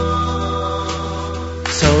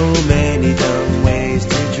 so many dumb ways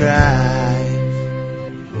to drive.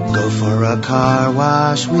 Go for a car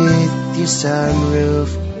wash with your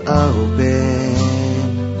sunroof open.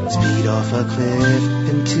 Speed off a cliff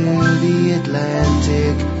into the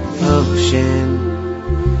Atlantic Ocean.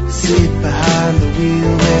 Sit behind the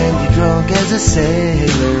wheel when you're drunk as a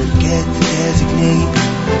sailor. Get to designate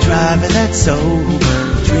a driver that's sober.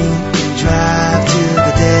 Drink and drive till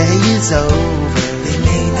the day is over. They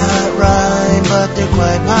may not rhyme, but they're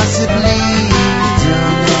quite possibly the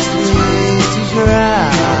dumbest ways to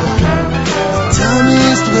drive.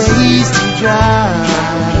 Dumbest ways to drive.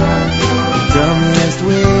 Dumbest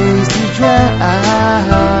ways to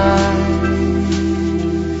drive.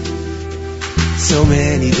 So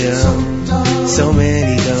many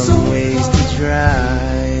dumb ways to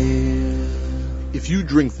drive. If you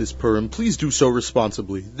drink this Purim, please do so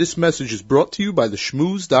responsibly. This message is brought to you by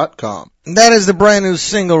theshmooze.com. That is the brand new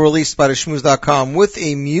single released by theshmooze.com with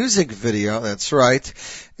a music video, that's right,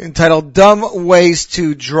 entitled Dumb Ways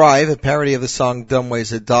to Drive, a parody of the song Dumb Ways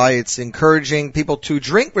to Die. It's encouraging people to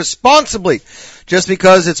drink responsibly. Just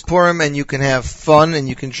because it's Purim and you can have fun and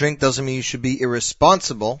you can drink doesn't mean you should be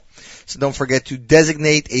irresponsible. So don't forget to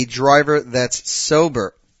designate a driver that's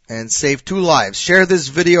sober and save 2 lives. Share this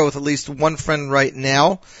video with at least one friend right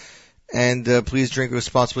now. And please drink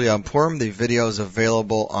responsibly on Purim. The video is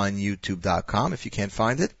available on YouTube.com if you can't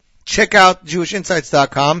find it. Check out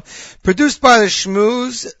JewishInsights.com. Produced by the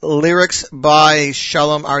Shmooze. Lyrics by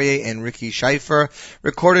Shalom Aryeh and Ricky Scheifer.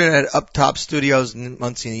 Recorded at Up Top Studios in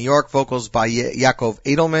Monsey, New York. Vocals by Yaakov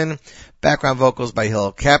Edelman. Background vocals by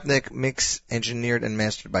Hillel Kapnick. Mix engineered and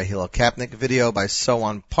mastered by Hillel Kapnick. Video by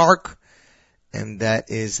Sowan Park. And that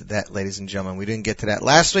is that, ladies and gentlemen. We didn't get to that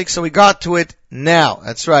last week, so we got to it now.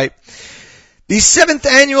 That's right. The 7th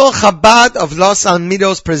annual Chabad of Los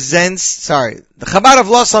Alamitos presents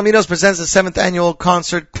the 7th annual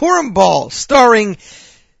concert Purim Ball, starring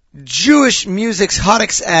Jewish music's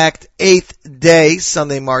hottest act, 8th Day,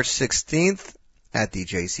 Sunday, March 16th, at the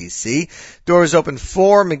JCC. Doors open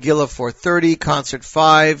 4, Megillah 4:30, concert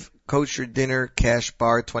 5, kosher dinner, cash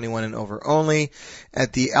bar, 21 and over only,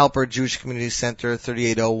 at the Alpert Jewish Community Center,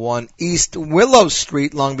 3801 East Willow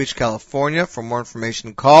Street, Long Beach, California. For more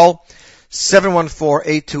information, call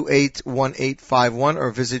 714-828-1851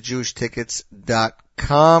 or visit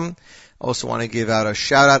JewishTickets.com. Also want to give out a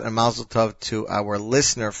shout out and mazel tov to our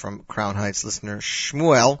listener from Crown Heights, listener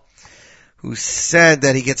Shmuel, who said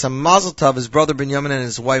that he gets a mazel tov. His brother Binyamin and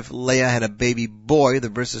his wife Leah had a baby boy. The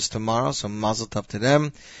bris is tomorrow, so mazel tov to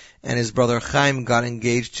them. And his brother Chaim got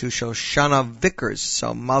engaged to Shoshana Vickers.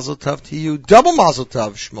 So mazel tov to you. Double mazel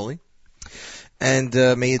tov, Shmuley. And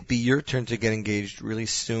may it be your turn to get engaged really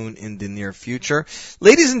soon in the near future.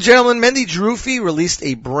 Ladies and gentlemen, Mendy Drufi released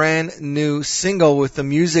a brand new single with a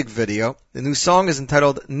music video. The new song is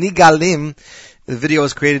entitled Nigalim. The video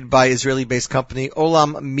was created by Israeli-based company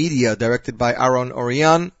Olam Media, directed by Aaron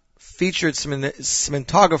Orion, featured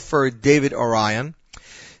cinematographer David Orion.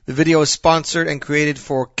 The video is sponsored and created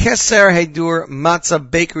for Keser Heidur Matzah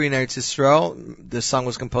Bakery in Eretz Yisrael. The song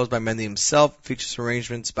was composed by Mendy himself, features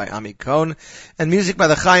arrangements by Ami Cohen, and music by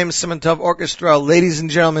the Chaim Simantov Orchestra. Ladies and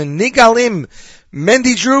gentlemen, Nigalim,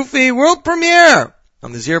 Mendy Drufi, world premiere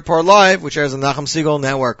on the Zierport Live, which airs on the Nachum Segal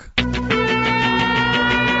Network.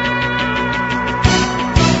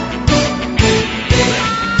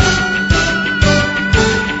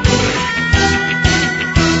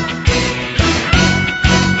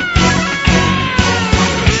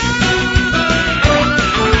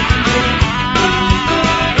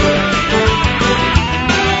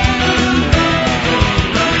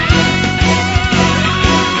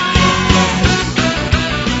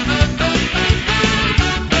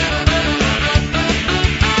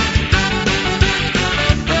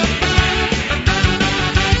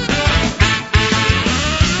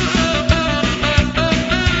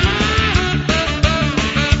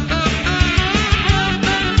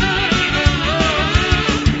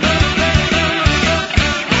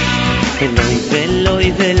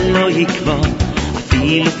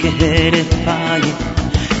 אפילו כהרף עין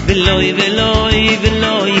ולוי ולוי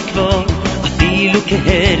ולוי יקבור אפילו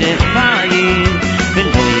כהרף עין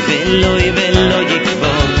ולוי ולוי ולוי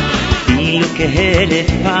יקבור אפילו כהרף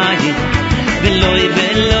עין ולוי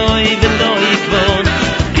ולוי ולוי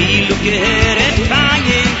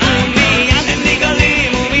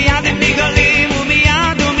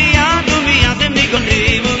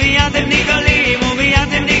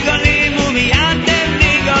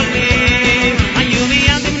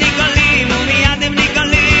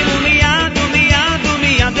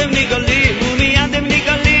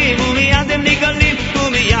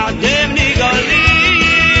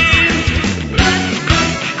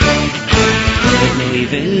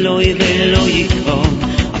ולוי ולוי יקרום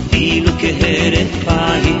אפילו כהרף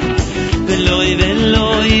עין ולוי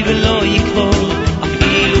ולוי ולוי יקרום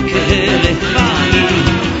אפילו כהרף עין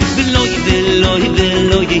ולוי ולוי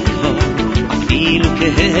ולוי יקרום אפילו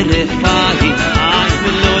כהרף עין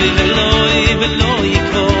ולוי ולוי ולוי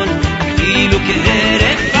יקרום אפילו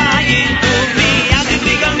כהרף עין ומיד הם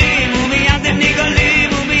נגלים ומיד הם נגלים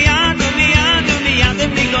ומיד ומיד ומיד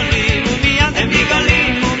הם נגלים ומיד הם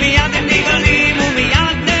נגלים ומיד הם נגלים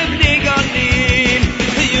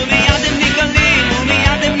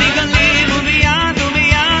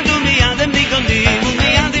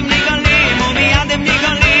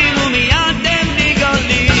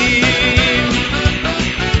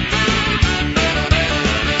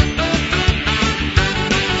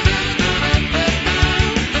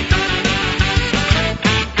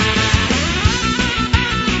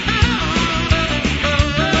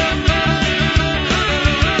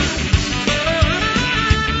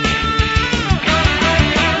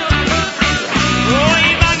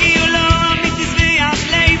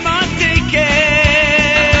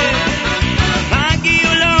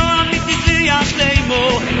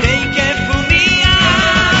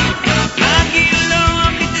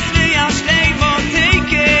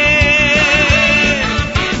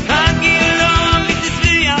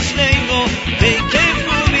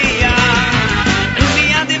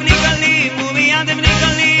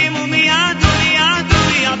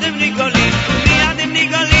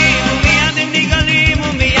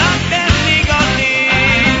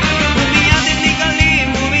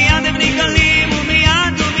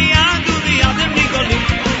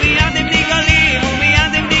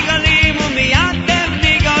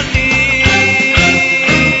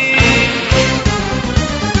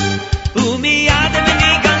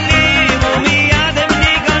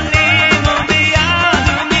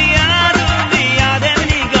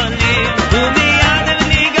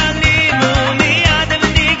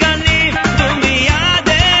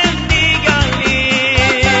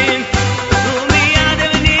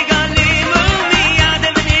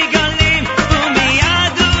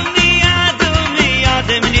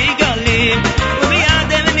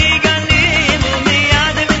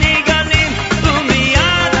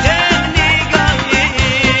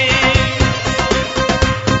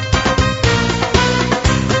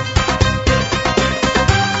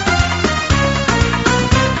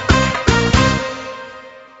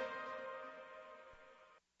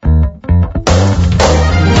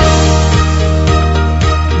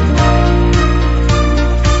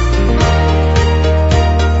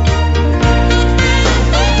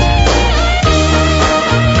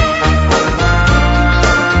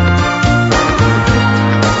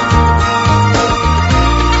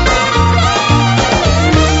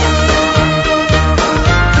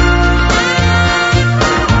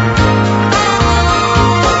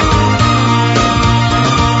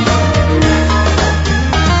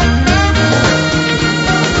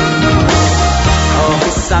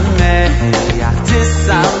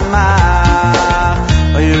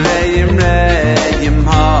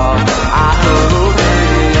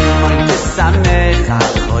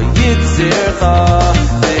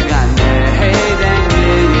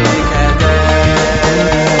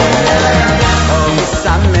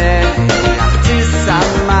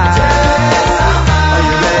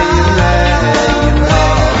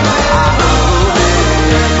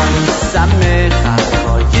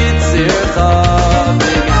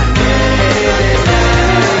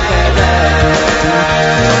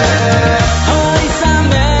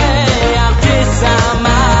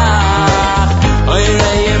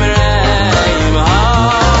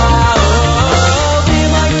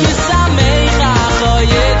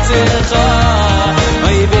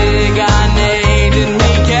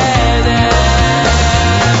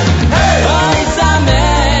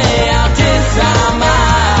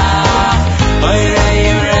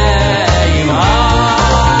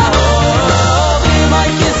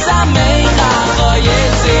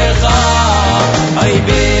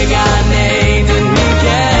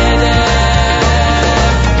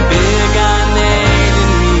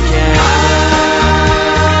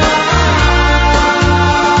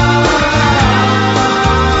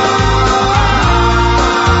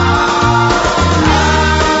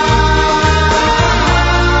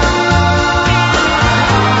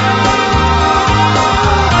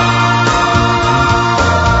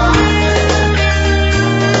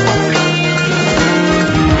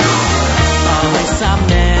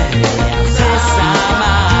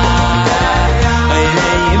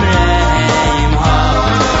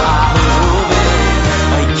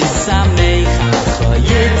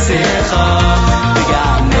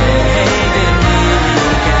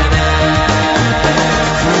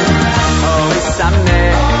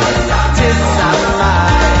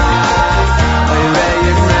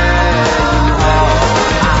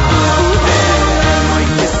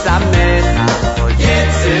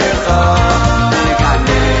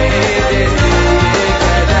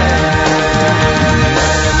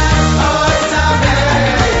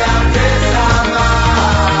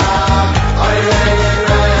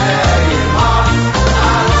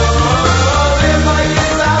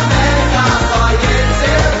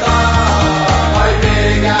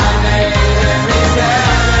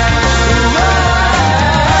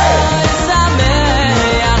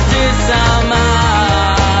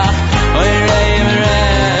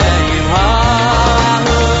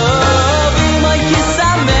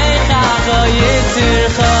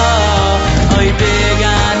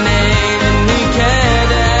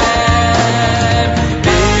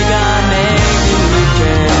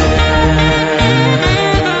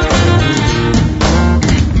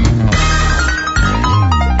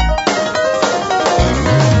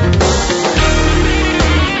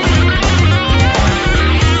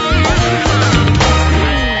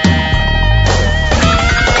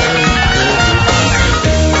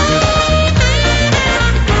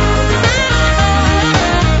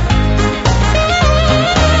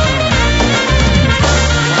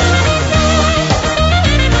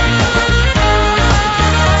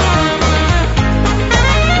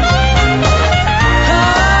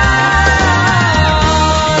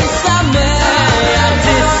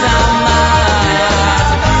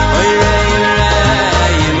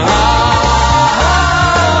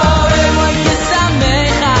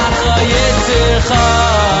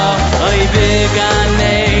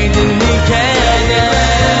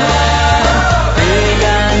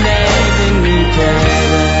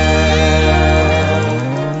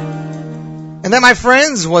And that, my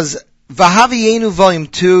friends, was Vahavienu Volume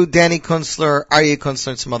 2, Danny Kunstler, Aryeh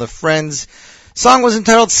Kunstler, and some other friends. Song was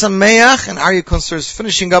entitled Sameach, and Aryeh Kunstler is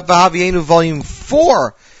finishing up Vahavienu Volume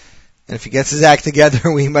 4. And if he gets his act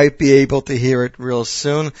together, we might be able to hear it real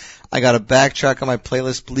soon. I got a backtrack on my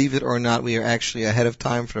playlist. Believe it or not, we are actually ahead of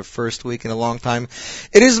time for the first week in a long time.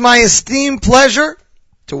 It is my esteemed pleasure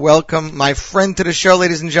to welcome my friend to the show,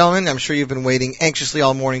 ladies and gentlemen. I'm sure you've been waiting anxiously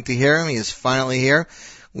all morning to hear him. He is finally here.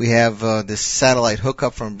 We have this satellite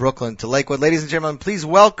hookup from Brooklyn to Lakewood. Ladies and gentlemen, please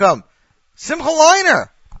welcome Simcha Leiner.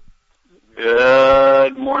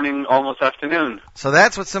 Good morning, almost afternoon. So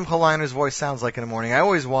that's what Simcha Leiner's voice sounds like in the morning. I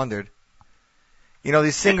always wondered. You know,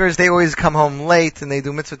 these singers, they always come home late and they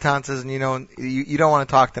do mitzvah tanzas, and you don't want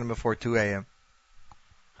to talk to them before 2 a.m.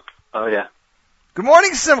 Oh, yeah. Good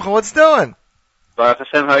morning, Simcha. What's doing? Baruch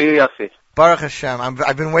Hashem, how are you, Yossi? Baruch Hashem.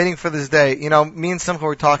 I've been waiting for this day. You know, me and Simcha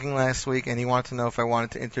were talking last week, and he wanted to know if I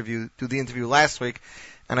wanted to do the interview last week,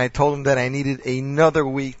 and I told him that I needed another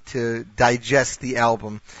week to digest the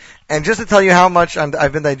album. And just to tell you how much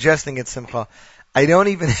I've been digesting it, Simcha, I don't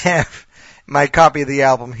even have my copy of the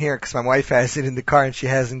album here because my wife has it in the car and she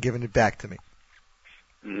hasn't given it back to me.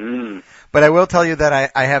 But I will tell you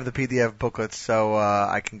that I have the PDF booklet, so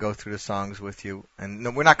I can go through the songs with you. And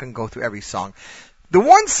no, we're not going to go through every song. The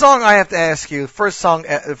one song I have to ask you,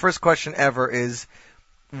 the first question ever is,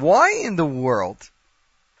 why in the world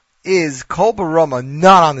is Kol Baroma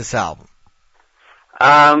not on this album?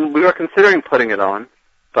 We were considering putting it on,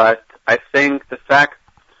 but I think the fact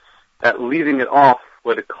that leaving it off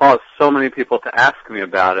would cause so many people to ask me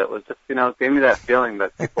about it was just, gave me that feeling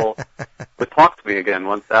that people would talk to me again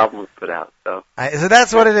once the album was put out. So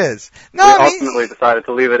that's what it is. No, we ultimately decided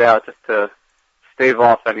to leave it out just to stave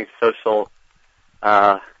off any social,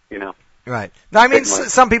 Right. Now, I mean,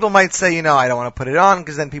 some people might say, I don't want to put it on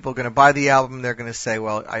because then people are going to buy the album. They're going to say,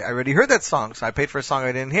 well, I already heard that song, so I paid for a song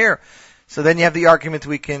I didn't hear. So then you have the argument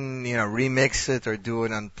we can, remix it or do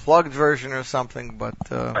an unplugged version or something, but...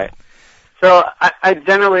 Right. So what I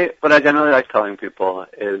generally like telling people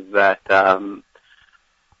is that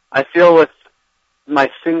I feel with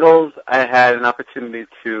my singles, I had an opportunity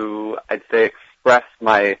to, I'd say, express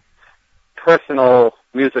my personal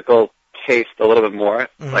musical taste a little bit more,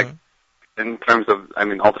 like in terms of,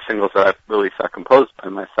 all the singles that I've released are composed by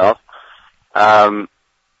myself.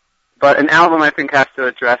 But an album, I think, has to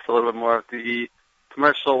address a little bit more of the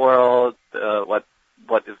commercial world, what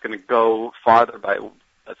is going to go farther by,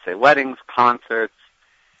 let's say, weddings, concerts.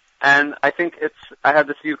 And I think I have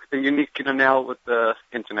this unique, now with the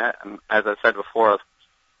internet, and as I said before,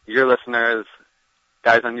 your listeners,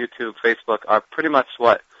 guys on YouTube, Facebook, are pretty much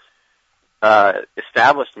what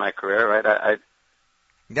established my career, right?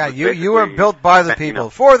 You were built by the people,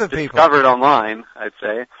 for the people. Discovered online, I'd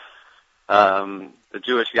say. The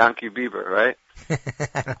Jewish Yankee Bieber, right?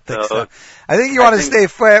 I don't think so. I think you want to stay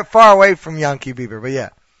far away from Yankee Bieber, but yeah.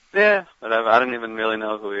 Yeah, but I don't even really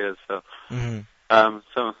know who he is, so.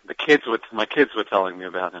 So my kids were telling me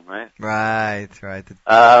about him, right? Right.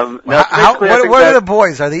 What are the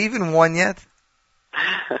boys? Are they even one yet?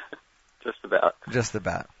 Just about.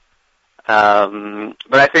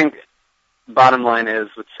 But I think bottom line is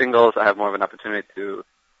with singles, I have more of an opportunity to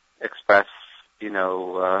express,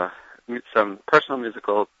 some personal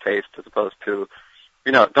musical taste as opposed to,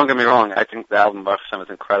 don't get me wrong, I think the album Baruch Hashem is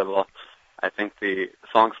incredible. I think the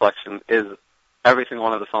song selection is every single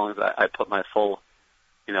one of the songs that I put my full,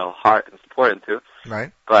 heart and support into.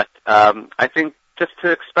 Right. But I think just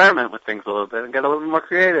to experiment with things a little bit and get a little bit more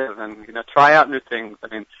creative and, try out new things.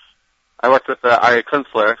 I worked with Ari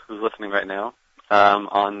Lesser, who's listening right now,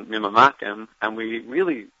 on Mima Makim, and we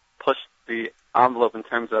really pushed the envelope in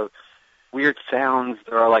terms of weird sounds.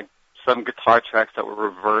 There are like some guitar tracks that were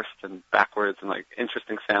reversed and backwards and like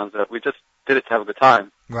interesting sounds that we just did it to have a good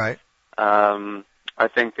time. Right. I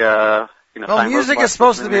think, music is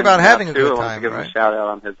supposed to be about having a good time, I want to give right? him a shout out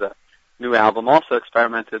on his new album. Also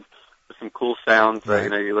experimented with some cool sounds.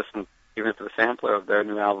 Right. You listen even to the sampler of their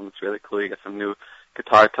new album. It's really cool. You get some new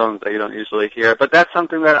guitar tones that you don't usually hear. But that's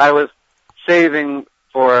something that I was saving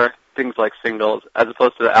for things like singles, as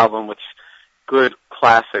opposed to the album, which good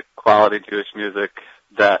classic quality Jewish music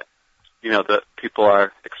that that people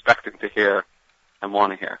are expecting to hear and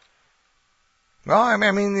want to hear. Well,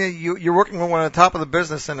 you're working with one on the top of the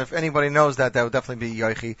business, and if anybody knows that would definitely be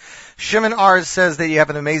Yoely. Shimon Arz says that you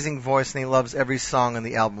have an amazing voice, and he loves every song on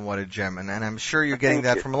the album. What a gem! And I'm sure you're getting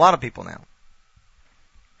that from a lot of people now.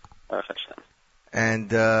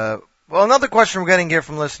 And another question we're getting here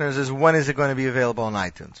from listeners is, when is it going to be available on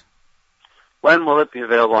iTunes? When will it be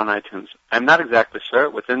available on iTunes? I'm not exactly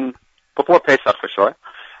sure. Before Pesach for sure.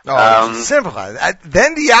 Simcha.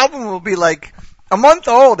 Then the album will be like a month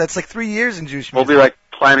old. That's like 3 years in Jewish music. We'll be like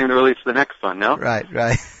planning to release the next one, no? Right.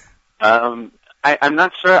 I'm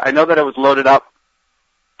not sure. I know that it was loaded up.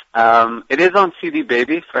 It is on CD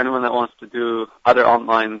Baby for anyone that wants to do other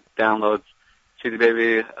online downloads. CD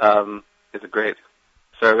Baby is a great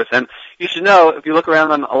service. And you should know, if you look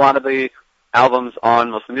around on a lot of the albums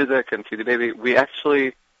on Muslim Music and CD Baby, we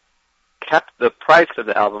actually kept the price of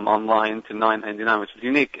the album online to $9.99, which is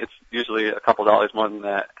unique. It's usually a couple dollars more than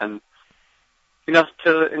that. And,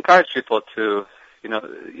 to encourage people to,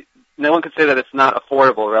 no one could say that it's not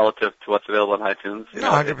affordable relative to what's available on iTunes.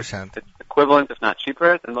 100%. It's equivalent, if not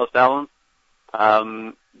cheaper, than most albums.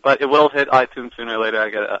 But it will hit iTunes sooner or later. I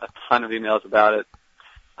get a ton of emails about it.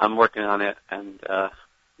 I'm working on it, and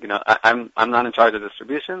I'm not in charge of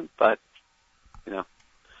distribution, but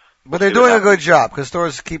But they're doing a good job because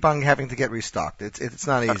stores keep on having to get restocked. It's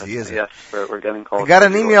not easy, is it? Yes, we're getting calls. I got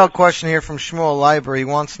an email question here from Shmuel Leiber. He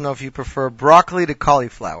wants to know if you prefer broccoli to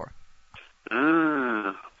cauliflower.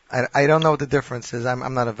 I don't know what the difference is.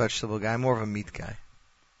 I'm not a vegetable guy. I'm more of a meat guy.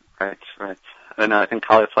 Right. I think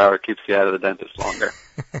cauliflower keeps you out of the dentist longer.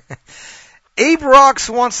 Abe Rocks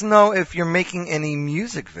wants to know if you're making any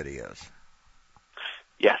music videos.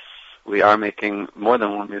 Yes, we are making more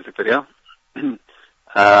than one music video.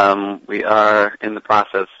 We are in the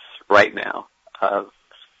process right now of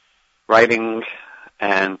writing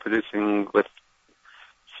and producing with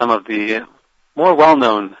some of the more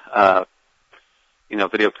well-known,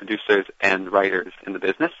 video producers and writers in the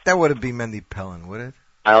business. That wouldn't be Mendy Pellin, would it?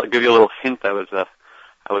 I'll give you a little hint. I was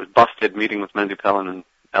busted meeting with Mendy Pellin in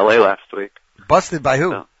L.A. last week. Busted by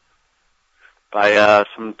who? So, by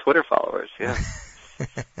some Twitter followers. Yeah.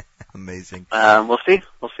 Amazing. We'll see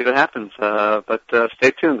what happens. But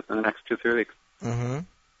stay tuned in the next 2-3 weeks.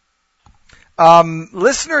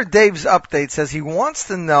 Listener Dave's update says he wants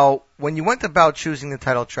to know, when you went about choosing the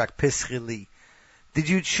title track, Pischi Li, did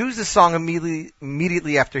you choose the song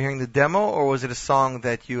immediately after hearing the demo, or was it a song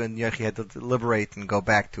that you and Yoely had to deliberate and go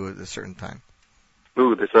back to at a certain time?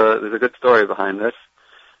 Ooh, there's a good story behind this.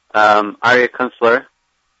 Ari Lesser,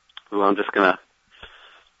 who I'm just gonna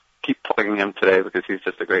keep plugging him today because he's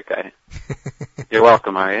just a great guy. You're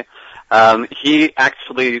welcome, Ari. He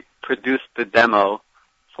actually produced the demo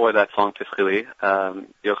for that song, Pischi Li.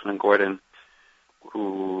 Yochanan Gordon,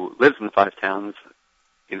 who lives in 5 Towns,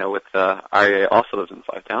 with Ari also lives in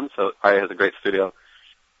 5 Towns, so Ari has a great studio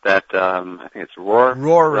that I think it's Roar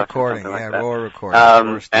Recording, like Roar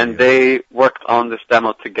Recording. And they worked on this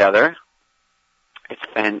demo together.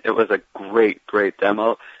 It was a great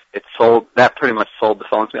demo. That pretty much sold the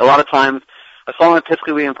song to me. A lot of times, a song like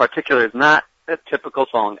Pischi Li in particular is not a typical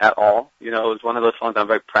song at all. It was one of those songs I'm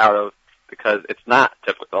very proud of because it's not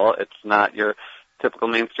typical. It's not your typical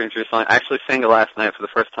mainstream Jewish song. I actually sang it last night for the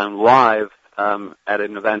first time live at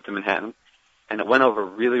an event in Manhattan, and it went over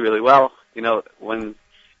really, really well. When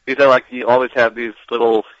these are like, you always have these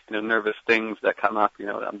little, nervous things that come up.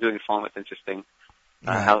 I'm doing a song that's interesting.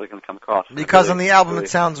 How's it going to come across? Because on the album it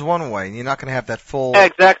sounds one way, and you're not going to have that full. Yeah,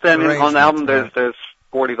 exactly. I mean, on the album there's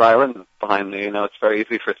 40 violins behind me. It's very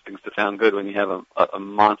easy for things to sound good when you have a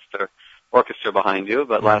monster orchestra behind you.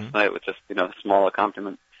 But last night was just a small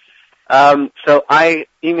accompaniment. So I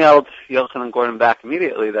emailed Yochanan Gordon back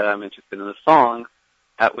immediately that I'm interested in the song,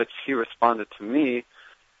 at which he responded to me,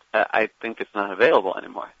 I think it's not available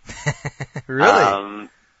anymore. Really?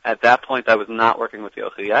 At that point, I was not working with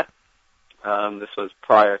Yoely yet. This was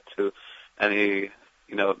prior to any,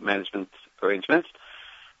 management arrangements.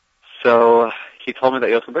 So he told me that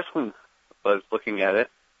Yossi Briskman was looking at it.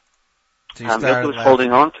 So Yossi was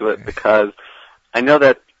holding on to it because I know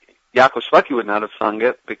that Yaakov Shwekey would not have sung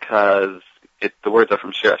it because the words are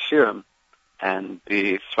from Shir HaShirim, and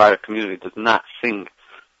the Sephardic community does not sing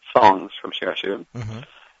songs from Shir HaShirim.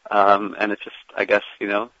 And it's just, I guess,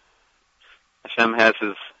 Hashem has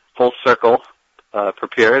his full circle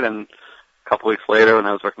prepared, and a couple weeks later when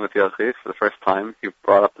I was working with Yossi for the first time, he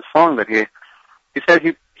brought up the song that he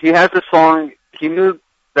said he has this song. He knew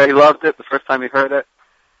that he loved it the first time he heard it.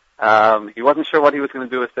 He wasn't sure what he was going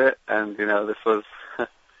to do with it, and this was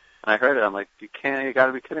when I heard it, I'm like, you got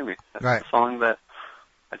to be kidding me. That's a song that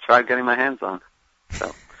I tried getting my hands on.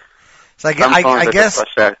 So I guess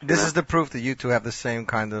this is the proof that you two have the same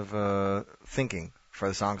kind of thinking for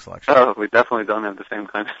the song selection. Oh, we definitely don't have the same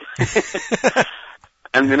kind of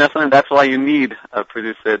and something, that's why you need a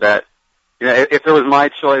producer that, if it was my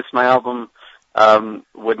choice, my album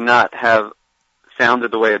would not have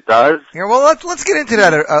sounded the way it does. Yeah, well, let's get into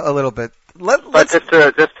that a little bit. But just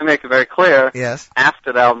to make it very clear, yes,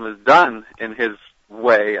 after the album was done in his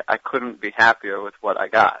way, I couldn't be happier with what I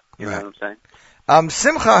got. You know what I'm saying?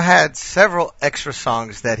 Simcha had several extra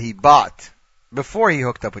songs that he bought before he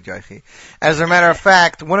hooked up with Yoely. As a matter of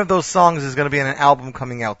fact, one of those songs is going to be in an album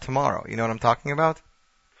coming out tomorrow. You know what I'm talking about?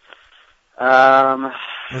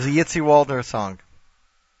 It was a Yitzi Waldner song.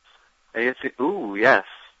 Ooh, yes.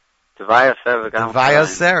 Devaya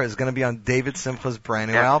Ser is going to be on David Simcha's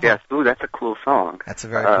brand new album. Yes, ooh, that's a cool song. That's a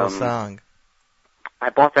very cool song. I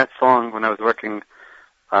bought that song when I was working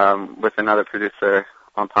with another producer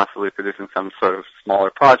on possibly producing some sort of smaller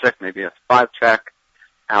project, maybe a 5-track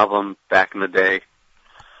album back in the day.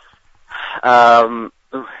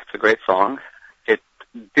 It's a great song. It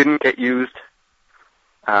didn't get used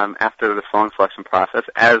after the song selection process,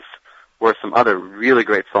 as were some other really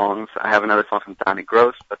great songs. I have another song from Donnie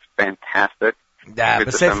Gross that's fantastic. Yeah,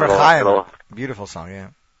 the Sefer Chaim. Beautiful song, yeah.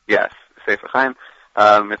 Yes, Sefer Chaim.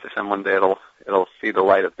 It's one day it'll see the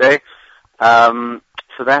light of day.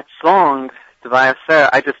 So that song, Devaya Ser,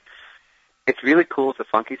 it's really cool. It's a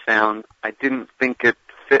funky sound. I didn't think it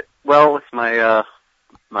fit well with my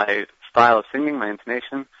style of singing, my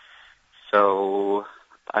intonation. So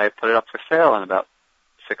I put it up for sale, and about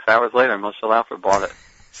 6 hours later, Moshe Laufer bought it.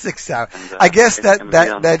 6 hours. And, I guess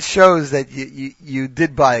that shows that you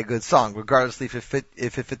did buy a good song, regardless if it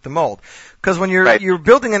fit the mold. Because when you're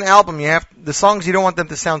building an album, the songs, you don't want them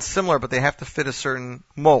to sound similar, but they have to fit a certain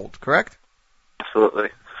mold. Correct? Absolutely.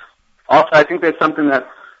 Also, I think there's something that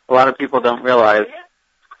a lot of people don't realize.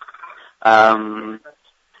 That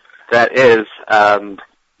is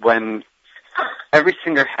when every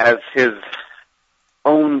singer has his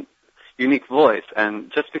own unique voice,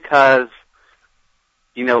 and just because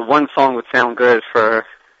one song would sound good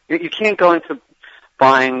you can't go into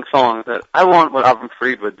buying songs that I want what Avram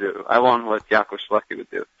Fried would do. I want what Yaakov Shwekey would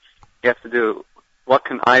do. You have to do, what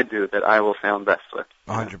can I do that I will sound best with?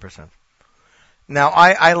 100%. Now,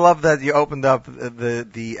 I love that you opened up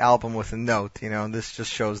the album with a note, and this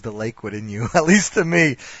just shows the Lakewood in you, at least to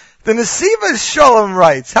me. The Nesivas Shalom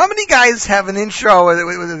writes, how many guys have an intro with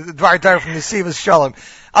a Dvar Dar from Nesivas Shalom?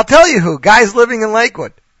 I'll tell you who, guys living in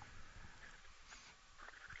Lakewood.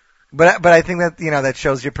 But I think that, that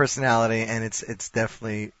shows your personality, and it's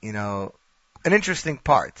definitely, an interesting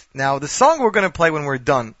part. Now, the song we're going to play when we're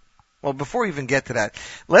done, well, before we even get to that,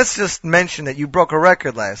 let's just mention that you broke a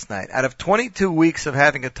record last night. Out of 22 weeks of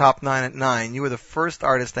having a top 9 at 9, you were the first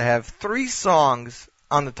artist to have 3 songs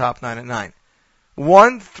on the top 9 at 9.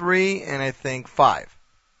 1, 3, and I think 5.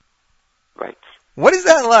 Right. What is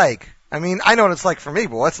that like? I mean, I know what it's like for me,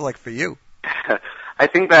 but what's it like for you? I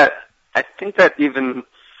think that even,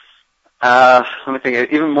 it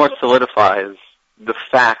even more solidifies the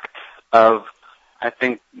fact of, I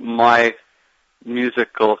think, my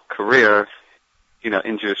musical career,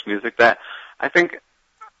 in Jewish music, that I think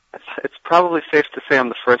it's probably safe to say I'm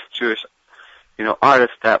the first Jewish,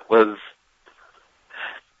 artist that was,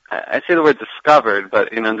 I say the word discovered,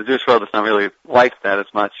 but, in the Jewish world it's not really like that as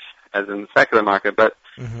much as in the secular market, but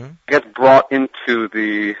I guess brought into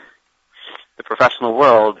the professional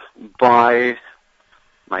world by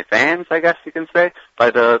my fans, I guess you can say,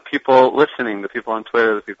 by the people listening, the people on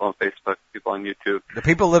Twitter, the people on Facebook, the people on YouTube. The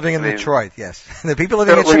people living in Detroit, yes. The people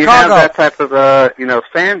living in when Chicago. When you have that type of,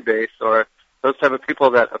 fan base, or those type of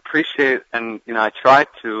people that appreciate, and, I try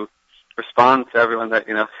to respond to everyone that,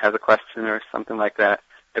 has a question or something like that,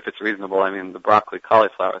 if it's reasonable. I mean, the broccoli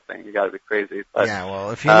cauliflower thing, you gotta be crazy. But, yeah,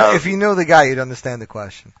 well, if you know the guy, you'd understand the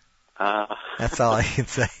question. That's all I can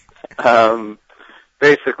say.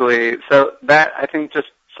 Basically, so that, I think, just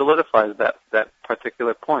solidifies that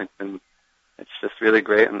particular point, and it's just really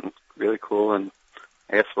great and really cool, and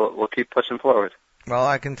I guess we'll keep pushing forward. Well,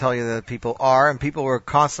 I can tell you that people are, and people were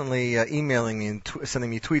constantly emailing me and sending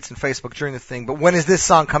me tweets and Facebook during the thing, but when is this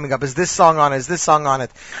song coming up? Is this song on it? Is this song on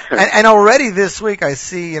it? and already this week I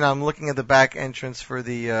see, I'm looking at the back entrance for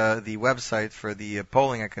the website for the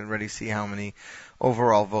polling. I can already see how many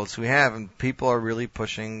overall votes we have, and people are really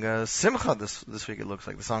pushing Simcha this week, it looks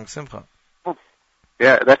like, the song Simcha.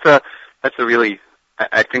 Yeah, that's a really,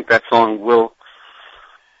 I think that song will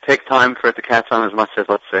take time for it to catch on as much as,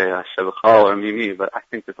 let's say, Shevachal or Mimi, but I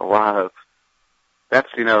think there's a lot of, that's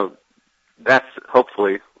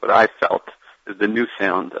hopefully what I felt is the new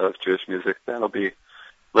sound of Jewish music. That'll be a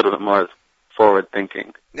little bit more forward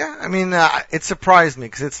thinking. Yeah, I mean, it surprised me,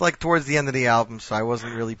 because it's like towards the end of the album, so I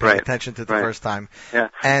wasn't really paying attention to it the first time. Yeah,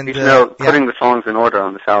 and putting the songs in order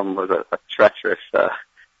on this album was a treacherous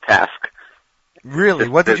task. Really?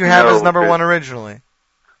 What did you have as number 1 originally?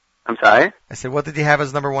 I'm sorry? I said, what did you have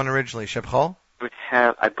as number 1 originally? Shebchol?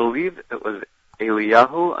 I believe it was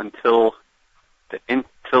Eliyahu until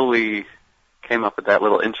we came up with that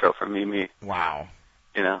little intro for Mimi. Wow.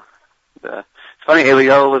 It's funny,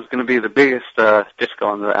 Elio was going to be the biggest disco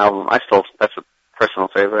on the album. That's a personal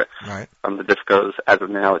favorite from the discos. As of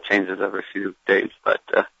now, it changes every few days, but...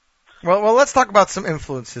 Well, let's talk about some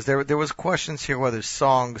influences. There was questions here whether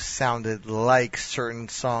songs sounded like certain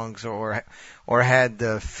songs or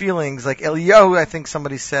had feelings like Elio. I think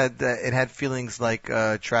somebody said that it had feelings like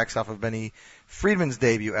tracks off of Benny Friedman's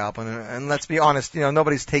debut album. And let's be honest,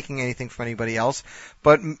 nobody's taking anything from anybody else.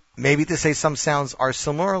 But maybe to say some sounds are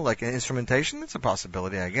similar, like an instrumentation, it's a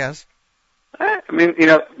possibility, I guess. I mean,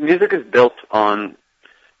 music is built on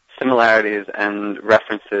similarities and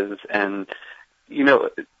references, and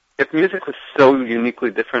if music was so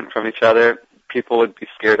uniquely different from each other, people would be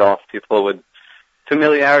scared off.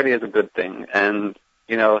 Familiarity is a good thing. And,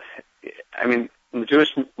 I mean, in the Jewish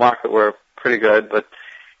market we're pretty good, but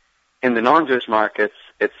in the non-Jewish markets,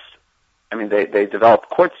 they develop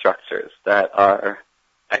chord structures that are,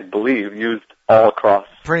 I believe, used all across.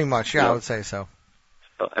 Pretty much, yeah, I would say so.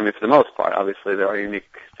 I mean, for the most part, obviously, there are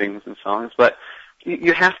unique things in songs, but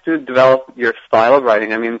you have to develop your style of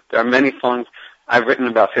writing. I mean, there are many songs. I've written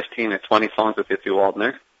about 15 or 20 songs with Yossi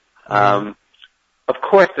Waldner. Of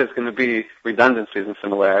course, there's going to be redundancies and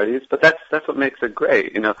similarities, but that's what makes it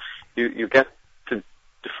great. You get to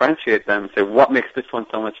differentiate them and say, what makes this one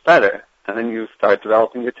so much better? And then you start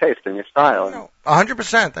developing your taste and your style.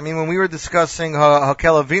 100%. I mean, when we were discussing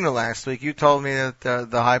Hakel Avinu last week, you told me that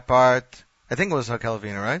the high part, I think it was Hakel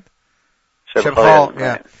Avinu, right? Shebchol,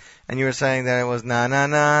 yeah. right. And you were saying that it was na na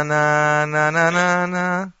na na na na na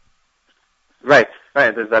na. Right.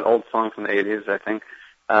 There's that old song from the 80s, I think.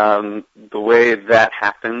 The way that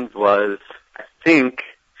happened was, I think,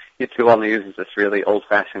 Yossi Waldner uses this really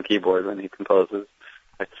old-fashioned keyboard when he composes.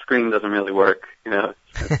 The screen doesn't really work,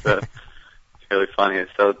 It's really funny.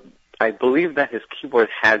 So I believe that his keyboard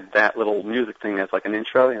had that little music thing as like an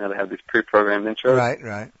intro. They have these pre-programmed intros.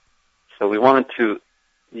 Right. So we wanted to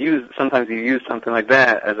sometimes you use something like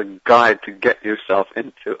that as a guide to get yourself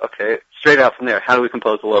into, okay, straight out from there, how do we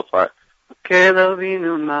compose the low part?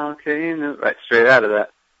 Right, straight out of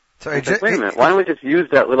that. So wait a minute, why don't we just use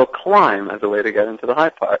that little climb as a way to get into the high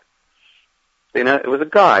part? It was a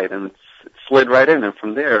guide, and it slid right in, and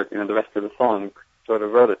from there, the rest of the song sort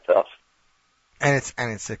of wrote itself. And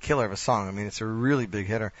it's a killer of a song. I mean, it's a really big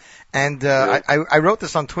hitter. And I wrote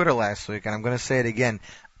this on Twitter last week, and I'm going to say it again.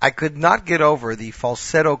 I could not get over the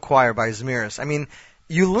falsetto choir by Zmiris. I mean,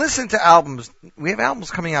 you listen to albums. We have albums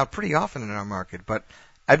coming out pretty often in our market, but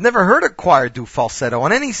I've never heard a choir do falsetto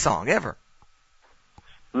on any song ever.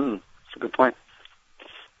 That's a good point.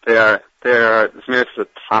 Zmiris is a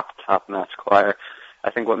top-notch choir. I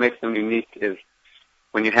think what makes them unique is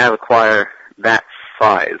when you have a choir that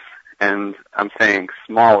size, and I'm saying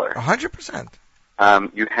smaller. 100%.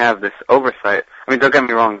 You have this oversight. I mean, don't get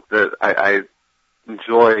me wrong. I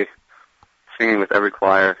enjoy singing with every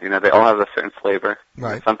choir. They all have a certain flavor.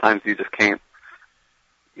 Right. Sometimes you just can't.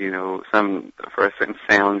 For a certain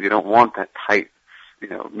sound, you don't want that tight,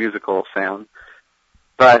 musical sound.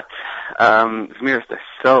 But Zmiris, they're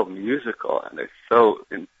so musical and they're so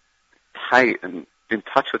tight and in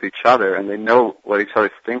touch with each other, and they know what each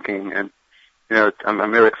other's thinking. And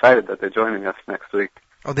I'm really excited that they're joining us next week.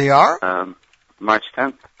 Oh, they are? March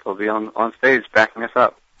 10th, they'll be on stage backing us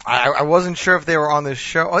up. I wasn't sure if they were on this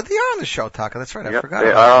show. Oh, they are on the show, Taka. That's right. I forgot.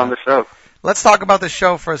 They are on the show. Let's talk about the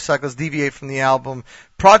show for a sec. Let's deviate from the album.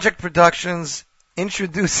 Project Productions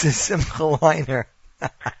introduces Simcha Leiner.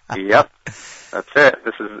 Yep, that's it.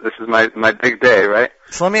 This is my big day, right?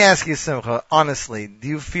 So let me ask you, Simcha, honestly, do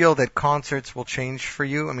you feel that concerts will change for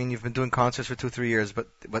you? I mean, you've been doing concerts for 2-3 years, but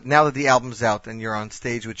now that the album's out and you're on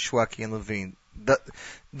stage with Shwekey and Levine,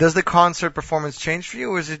 does the concert performance change for you,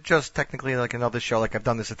 or is it just technically like another show, like I've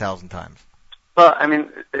done this 1,000 times? Well, I mean,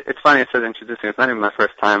 it's funny you said introducing. It's not even my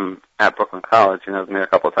first time at Brooklyn College. I've been there a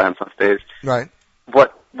couple of times on stage. Right.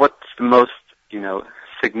 What's the most,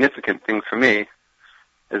 significant thing for me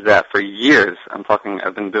is that for years,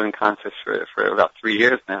 I've been doing concerts for about 3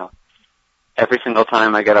 years now. Every single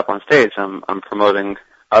time I get up on stage, I'm promoting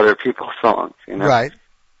other people's songs, Right.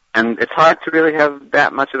 And it's hard to really have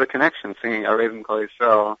that much of a connection singing a Raven Kol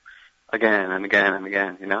Yisrael again and again and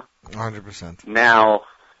again, 100%. Now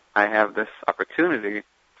I have this opportunity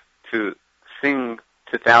to sing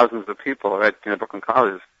to thousands of people, right? Brooklyn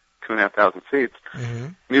College is 2,500 seats. Mm-hmm.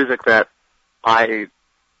 Music that I,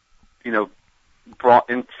 brought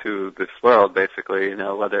into this world, basically,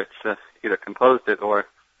 whether it's either composed it or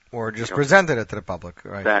just presented it to the public,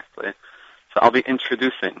 right? Exactly. So I'll be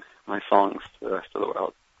introducing my songs to the rest of the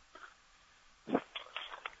world.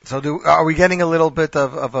 So are we getting a little bit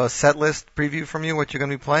of a set list preview from you, what you're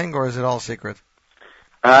going to be playing, or is it all secret?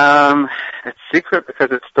 It's secret because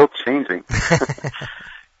it's still changing.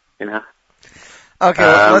 You know.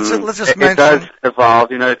 Okay, let's just mention. It does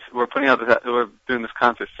evolve. You know, we're doing this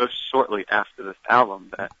concert so shortly after this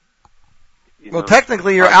album that. Well,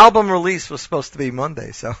 technically, your album release was supposed to be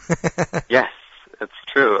Monday, so. Yes, it's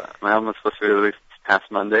true. My album was supposed to be released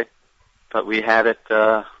past Monday, but we had it.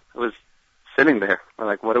 It was sitting there. We're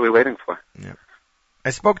like, what are we waiting for? Yeah.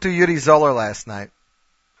 I spoke to Yuri Zoller last night.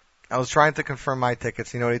 I was trying to confirm my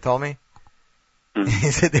tickets. You know what he told me?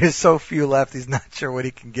 He said there's so few left, he's not sure what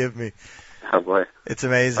he can give me. Oh boy. It's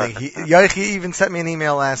amazing. He even sent me an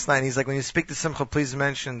email last night, and he's like, when you speak to Simcha, please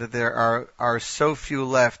mention that there are so few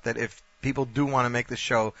left that if people do want to make the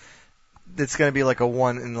show, it's going to be like a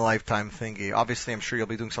one-in-a-lifetime thingy. Obviously, I'm sure you'll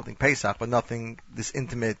be doing something Pesach, but nothing this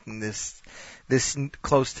intimate and this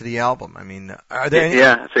close to the album. I mean, are there any...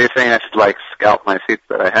 Yeah, so you're saying I should, scalp my seats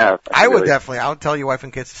that I have? I would definitely. I would tell your wife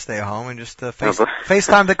and kids to stay home and just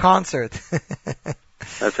FaceTime the concert.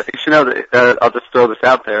 You should know that, I'll just throw this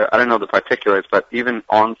out there. I don't know the particulars, but even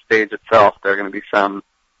on stage itself, there are going to be some,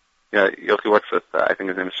 Yossi works with, I think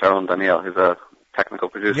his name is Sharon Daniel, who's a technical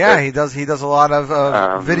producer. Yeah, he does a lot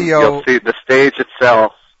of video. You'll see the stage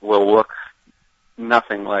itself will look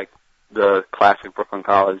nothing like the classic Brooklyn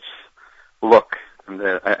College look, and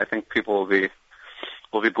I think people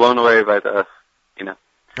will be blown away by the,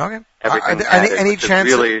 Okay. Everything. Any chance?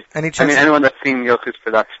 Really, any chance? I mean, anyone that's seen Yossi's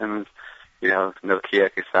productions, Nokia,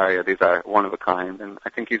 Cecelia, these are one of a kind, and I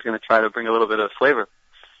think he's going to try to bring a little bit of flavor.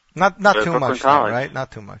 Not too much, though, right?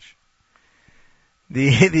 Not too much.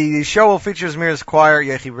 The show will feature Zmira's choir,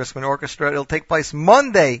 Yoely Greenfeld Orchestra. It'll take place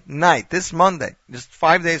Monday night, this Monday, just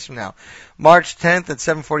 5 days from now, March 10th at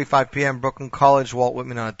 7:45 p.m. Brooklyn College Walt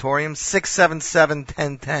Whitman Auditorium,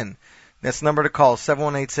 677-1010. That's the number to call,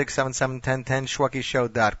 718-677-1010,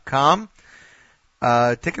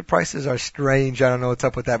 ShwekeyShow.com. Ticket prices are strange. I don't know what's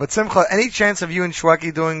up with that. But Simcha, any chance of you and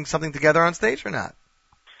Shwekey doing something together on stage or not?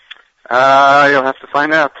 You'll have to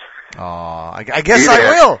find out. Oh, I guess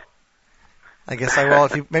I will.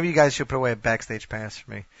 Maybe you guys should put away a backstage pass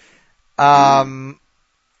for me.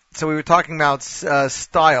 So we were talking about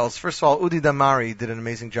styles. First of all, Udi Damari did an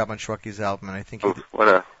amazing job on Shwekey's album, and I think what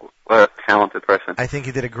a talented person. I think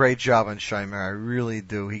he did a great job on Shloime. I really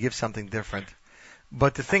do. He gives something different.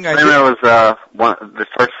 But the thing Shloime was the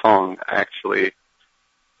first song I actually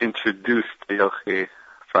introduced to Yoely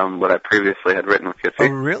from what I previously had written with Yossi. Oh,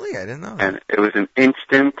 really? I didn't know that. And it was an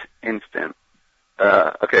instant.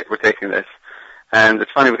 Okay, we're taking this. And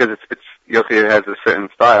it's funny because it's Yoely has a certain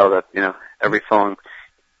style that, every song,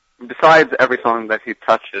 besides every song that he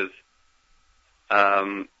touches,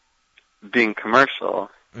 being commercial,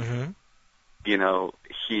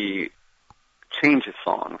 he changes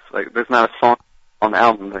songs. Like, there's not a song on the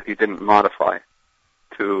album that he didn't modify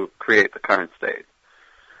to create the current state.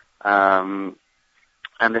 And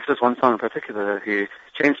this is one song in particular that he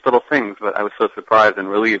changed little things, but I was so surprised and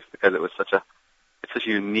relieved because it was such a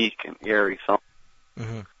unique and eerie song.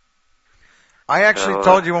 Mm-hmm. I actually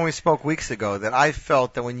told you when we spoke weeks ago that I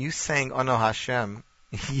felt that when you sang Ono Hashem,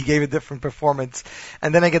 you gave a different performance,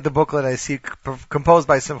 and then I get the booklet I see composed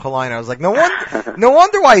by Simcha Leiner. I was like, no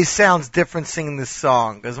wonder why he sounds different singing this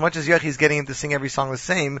song. As much as Yochi's getting him to sing every song the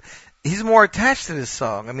same, he's more attached to this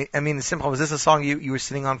song. I mean, Simcha, was this a song you were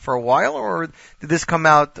sitting on for a while, or did this come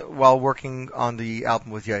out while working on the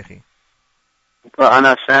album with Yoely? Well,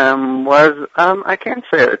 Ono Hashem was, I can't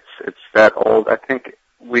say it's that old. I think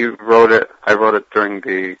I wrote it during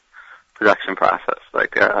the production process.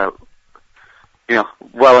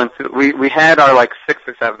 Well into, we had our 6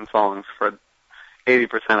 or 7 songs for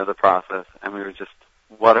 80% of the process, and we were just,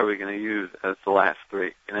 what are we going to use as the last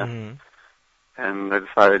 3, Mm-hmm. And I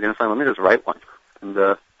decided, let me just write one. And,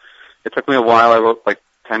 it took me a while. I wrote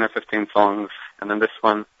 10 or 15 songs, and then this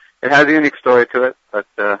one, it has a unique story to it, but,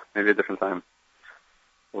 maybe a different time.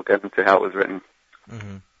 We'll get into how it was written.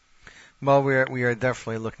 Mm-hmm. Well, we are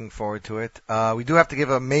definitely looking forward to it. We do have to give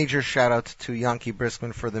a major shout out to Yankee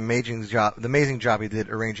Briskman for the amazing job he did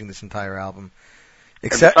arranging this entire album.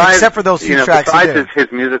 Except for those few tracks. Besides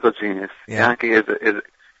his musical genius, yeah. Yankee is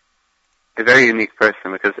a very unique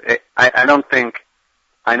person because I don't think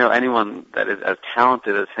I know anyone that is as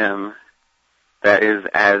talented as him, that is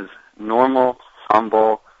as normal,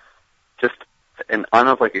 humble, just an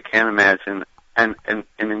like you can't imagine, and an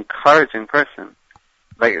encouraging person.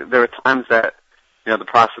 There were times that, the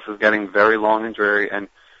process was getting very long and dreary, and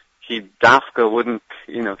he wouldn't,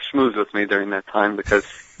 schmooze with me during that time because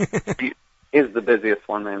he is the busiest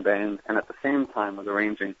one-man band, and at the same time was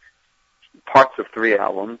arranging parts of 3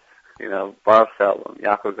 albums, Baruch's album,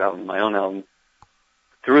 Yaakov's album, my own album,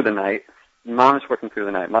 through the night, Mamish working through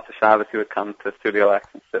the night. Matzah Shabbos, he would come to Studio X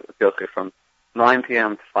and sit with Yossi from 9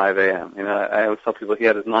 p.m. to 5 a.m. You know, I always tell people he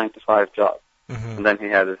had his 9 to 5 job, and then he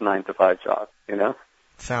had his 9 to 5 job. You know,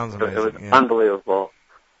 sounds so amazing. it was unbelievable.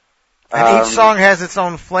 And each song has its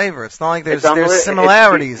own flavor. It's not like there's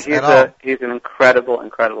similarities at all. He's an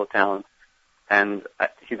incredible talent, and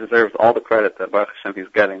he deserves all the credit that Baruch Hashem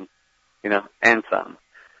he's getting, you know, and some.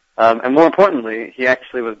 And more importantly, he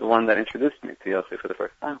actually was the one that introduced me to Yossi for the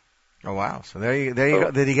first time. Oh wow! So there you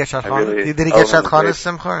go. Did he get Shadchanis? Really Did he get Shadchanis,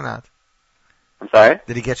 Simcha, or not? I'm sorry?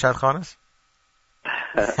 Did he get Shadchanis?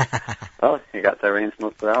 Well, he got to arrange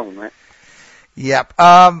most of the album, right? Yep.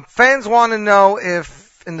 Fans want to know if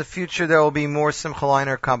in the future there will be more Simcha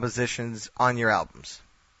Leiner compositions on your albums.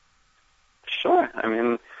 Sure. I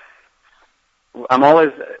mean, I'm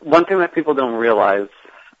always, one thing that people don't realize,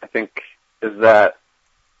 I think, is that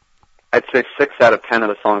I'd say 6 out of 10 of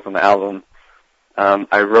the songs on the album,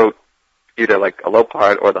 I wrote either like a low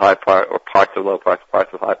part or the high part, or parts of low parts,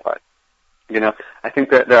 parts of high parts. You know, I think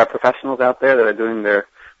that there are professionals out there that are doing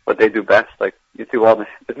what they do best. Like Yossi Waldner,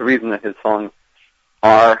 there's a reason that his songs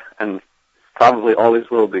are and probably always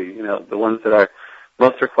will be, you know, the ones that are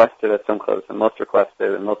most requested at Simchas and most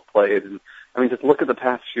requested and most played. And I mean, just look at the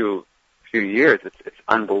past few years. It's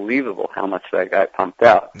unbelievable how much that guy pumped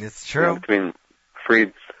out. It's true. You know, between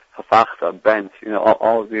Fried's, Hafachta, Bench, you know,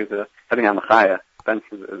 all of these. I think Amachaya, Bench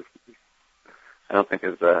is I don't think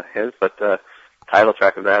is his, but title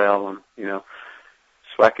track of that album, you know,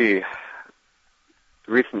 Shwekey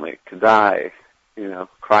recently, Kedai, you know,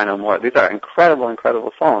 Cry No More. These are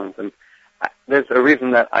incredible songs, and there's a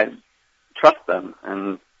reason that I trust them,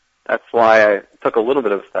 and that's why I took a little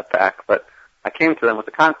bit of a step back, but I came to them with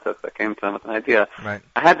a concept. I came to them with an idea. Right.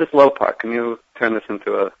 I had this low part. Can you turn this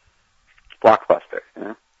into a blockbuster, you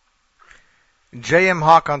know? J.M.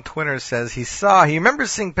 Hawk on Twitter says he remembers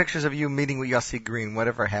seeing pictures of you meeting with Yossi Green.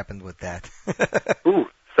 Whatever happened with that? Ooh,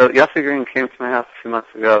 so Yossi Green came to my house a few months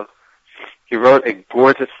ago. He wrote a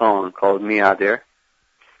gorgeous song called Mi Adar,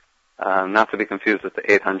 not to be confused with the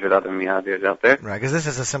 800 other Mi Adirs out there. Right, because this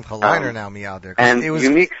is a Simcha Leiner now, Mi Adar. And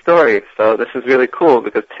unique story, so this is really cool,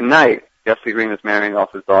 because tonight Yossi Green is marrying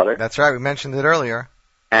off his daughter. That's right, we mentioned it earlier.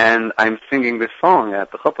 And I'm singing this song at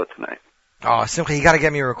the chuppah tonight. Oh, Simcha, you got to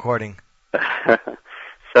get me a recording.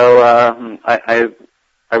 So I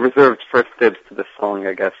reserved first dibs to this song,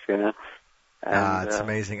 I guess, you know. And, it's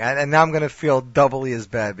amazing. And now I'm going to feel doubly as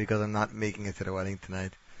bad because I'm not making it to the wedding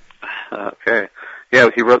tonight. Okay. Yeah,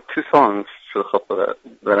 he wrote 2 songs for the chuppah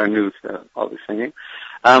that are new that I'll be singing.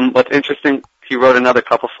 What's interesting, he wrote another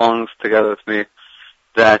couple songs together with me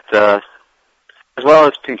that, as well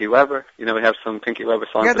as Pinky Weber. You know, we have some Pinky Weber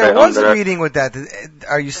songs. Yeah, there was a meeting with that.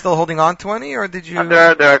 Are you still holding on to any, or did you?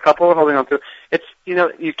 There are a couple of holding on to. It's, you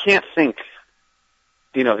know, you can't think,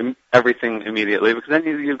 you know, everything immediately, because then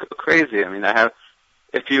you go crazy. I mean, I'm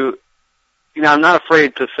not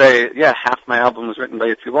afraid to say, yeah, half my album was written by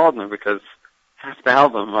Yossi Waldner, because half the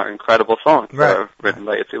album are incredible songs that are written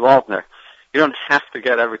by Yossi Waldner. You don't have to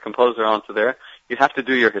get every composer onto there. You have to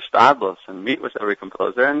do your hishtadlus and meet with every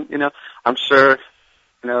composer. And, you know, I'm sure,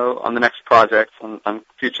 you know, on the next projects, on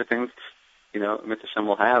future things, you know, Mitzvah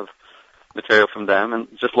will have material from them. And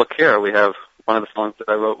just look here, we have one of the songs that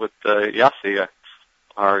I wrote with Yossi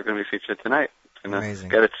are going to be featured tonight. It's going to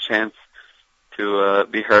get its chance to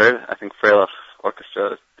be heard. I think Freilich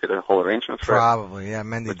Orchestra did a whole arrangement for it. Probably, yeah.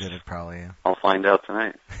 Mendy did it, probably, yeah. I'll find out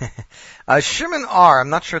tonight. Shimon R., I'm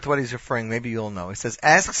not sure to what he's referring. Maybe you'll know. He says,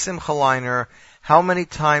 ask Simcha Leiner how many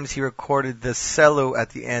times he recorded the selu at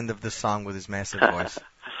the end of the song with his massive voice.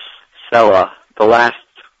 Sela, the last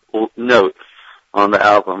note on the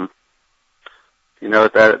album. You know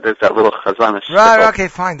that there's that little chazanish. Right, okay,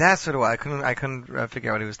 fine. That's what it was. I couldn't figure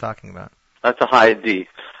out what he was talking about. That's a high D.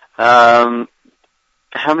 How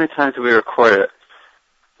many times did we record it?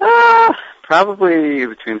 Probably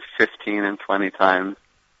between 15 and 20 times.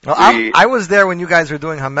 Well, I was there when you guys were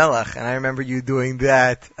doing Hamelach, and I remember you doing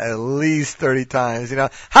that at least 30 times. You know,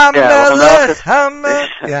 Hamelach, Hamelach.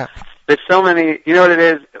 Yeah. There's so many. You know what it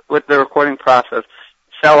is with the recording process,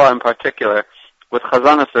 Sela in particular. With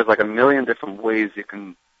Chazanas, there's like a million different ways you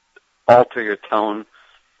can alter your tone.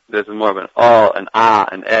 There's more of an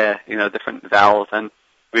an an you know, different vowels, and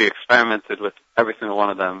we experimented with every single one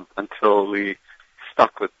of them until we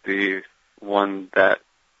stuck with the one that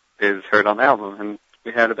is heard on the album, and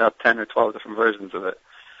we had about 10 or 12 different versions of it.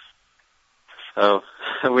 So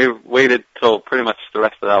we waited till pretty much the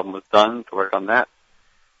rest of the album was done to work on that,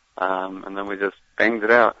 and then we just banged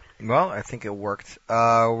it out. Well, I think it worked.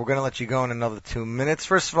 We're going to let you go in another 2 minutes.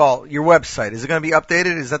 First of all, your website, is it going to be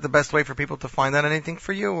updated? Is that the best way for people to find out anything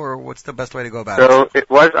for you, or what's the best way to go about it? So it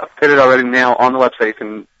was updated already. Now on the website,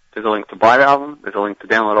 there's a link to buy the album. There's a link to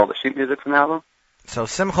download all the sheet music from the album. So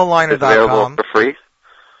It's available simchaleiner.com. for free.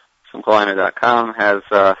 Simchaleiner.com has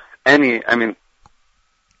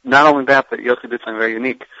not only that, but Yossi did something very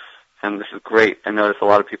unique, and this is great. I notice a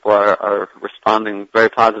lot of people are responding very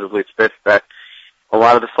positively to this, that a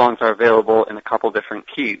lot of the songs are available in a couple different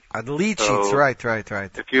keys. The lead So sheets,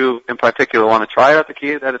 right. If you, in particular, want to try out the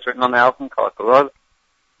key that is written on the album, call it Kavod,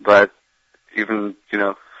 but even,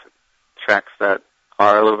 tracks that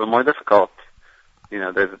are a little bit more difficult,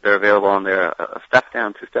 they're available on there, a step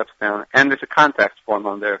down, 2 steps down, and there's a contact form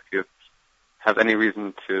on there if you have any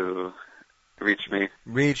reason to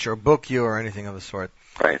reach or book you or anything of the sort.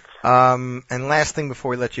 Right. And last thing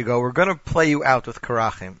before we let you go, we're going to play you out with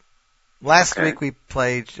Karachim. Last week we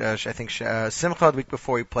played, Simcha, the week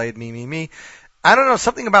before we played Me, Me, Me. I don't know,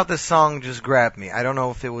 something about this song just grabbed me. I don't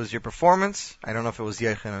know if it was your performance, I don't know if it was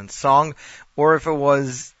Yechanan's song, or if it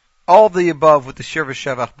was all the above with the Shir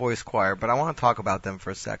V'Shevach Boys Choir, but I want to talk about them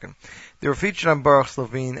for a second. They were featured on Baruch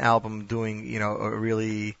Levine album doing, a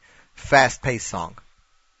really fast-paced song,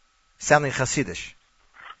 sounding Hasidish.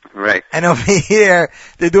 Right. And over here,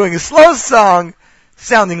 they're doing a slow song,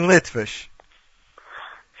 sounding Litvish.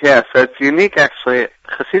 Yeah, so it's unique actually.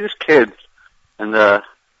 Hasidish kids, and I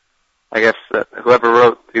guess whoever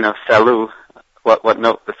wrote, Salu, what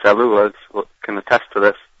note the Salu was, can attest to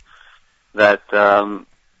this, that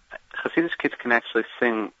Hasidish kids can actually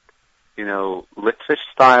sing, Litvish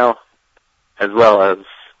style as well as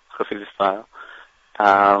Hasidish style.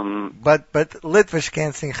 But Litvish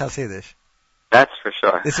can't sing Hasidish. That's for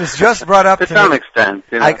sure. This was just brought up to some me. extent.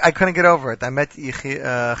 I couldn't get over it. I met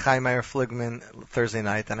Chaim Meyer Fligman Thursday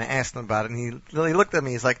night, and I asked him about it, and he looked at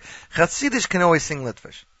me. He's like, Hasidish can always sing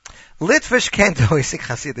Litvish. Litvish can't always sing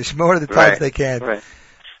Hasidish. More of the times they can. Right.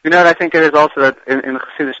 What I think it is also that in the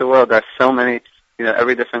Hasidish world, there's so many,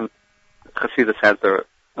 every different Hasidus has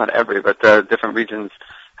not every, but different regions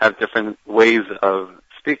have different ways of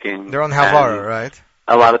speaking. Their own Havara, right?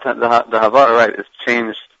 A lot of times the Havara, right, is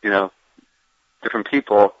changed, different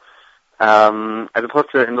people, as opposed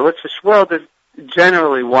to in the Litvish world, there's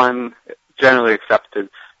generally one generally accepted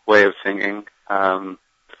way of singing.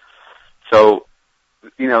 So,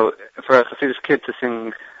 for a Hasidic kid to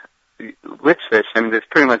sing Litvish, there's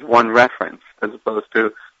pretty much one reference, as opposed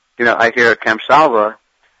to, I hear Kam Shalva,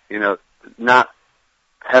 not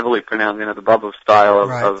heavily pronounced, the bubble style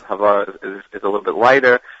of Havara is a little bit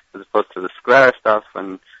lighter, as opposed to the square stuff,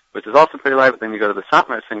 which is also pretty light, but then you go to the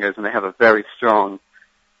Satmar singers, and they have a very strong,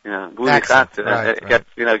 accent. It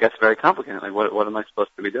gets very complicated. Like, what am I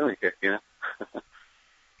supposed to be doing here,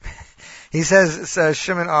 He says,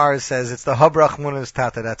 Shimon R. says, it's the Habrach Munas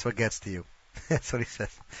Tata, that's what gets to you. That's what he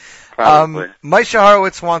says. Probably. Moshe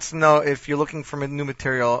Horowitz wants to know if you're looking for new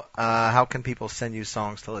material, how can people send you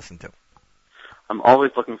songs to listen to? I'm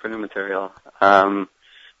always looking for new material. I'm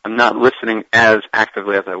not listening as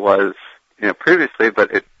actively as I was, previously,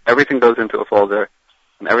 but everything goes into a folder,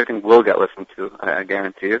 and everything will get listened to, I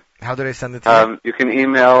guarantee you. How do they send it to you? You can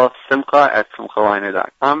email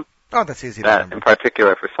simcha@simchaleiner.com. Oh, that's easy to That, remember. in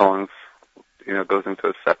particular, for songs, goes into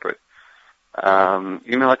a separate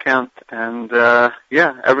email account, and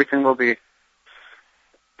everything will be,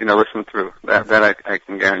 listened through. That I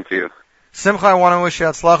can guarantee you. Simcha, I want to wish you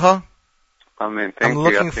Hatzlacha. Thank I'm you.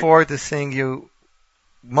 looking forward to seeing you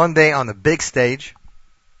Monday on the big stage.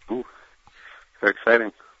 Ooh, very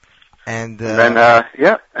exciting. And then,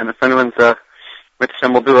 and if anyone's,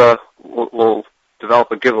 we'll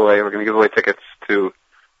develop a giveaway. We're going to give away tickets to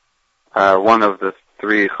one of the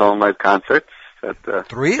 3 Chol concerts. At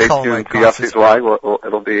 3 Chol concerts?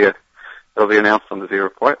 It'll be announced on the Z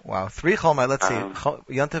Report. Wow, 3 Chol Let's see.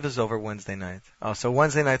 Yontiv is over Wednesday night. Oh, so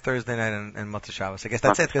Wednesday night, Thursday night, and Motzei Shabbos. I guess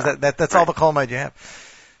that's it, because that's all the Chol you have.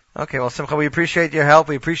 Okay, well, Simcha, we appreciate your help.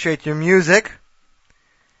 We appreciate your music.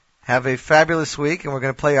 Have a fabulous week, and we're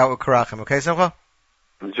going to play out with Karachim. Okay, Simcha?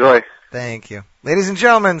 Enjoy. Thank you. Ladies and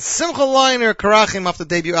gentlemen, Simcha Leiner, Karachim, off the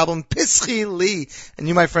debut album, Pischi Li. And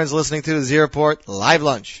you, my friends, listening to the Z Report Live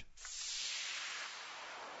Lunch.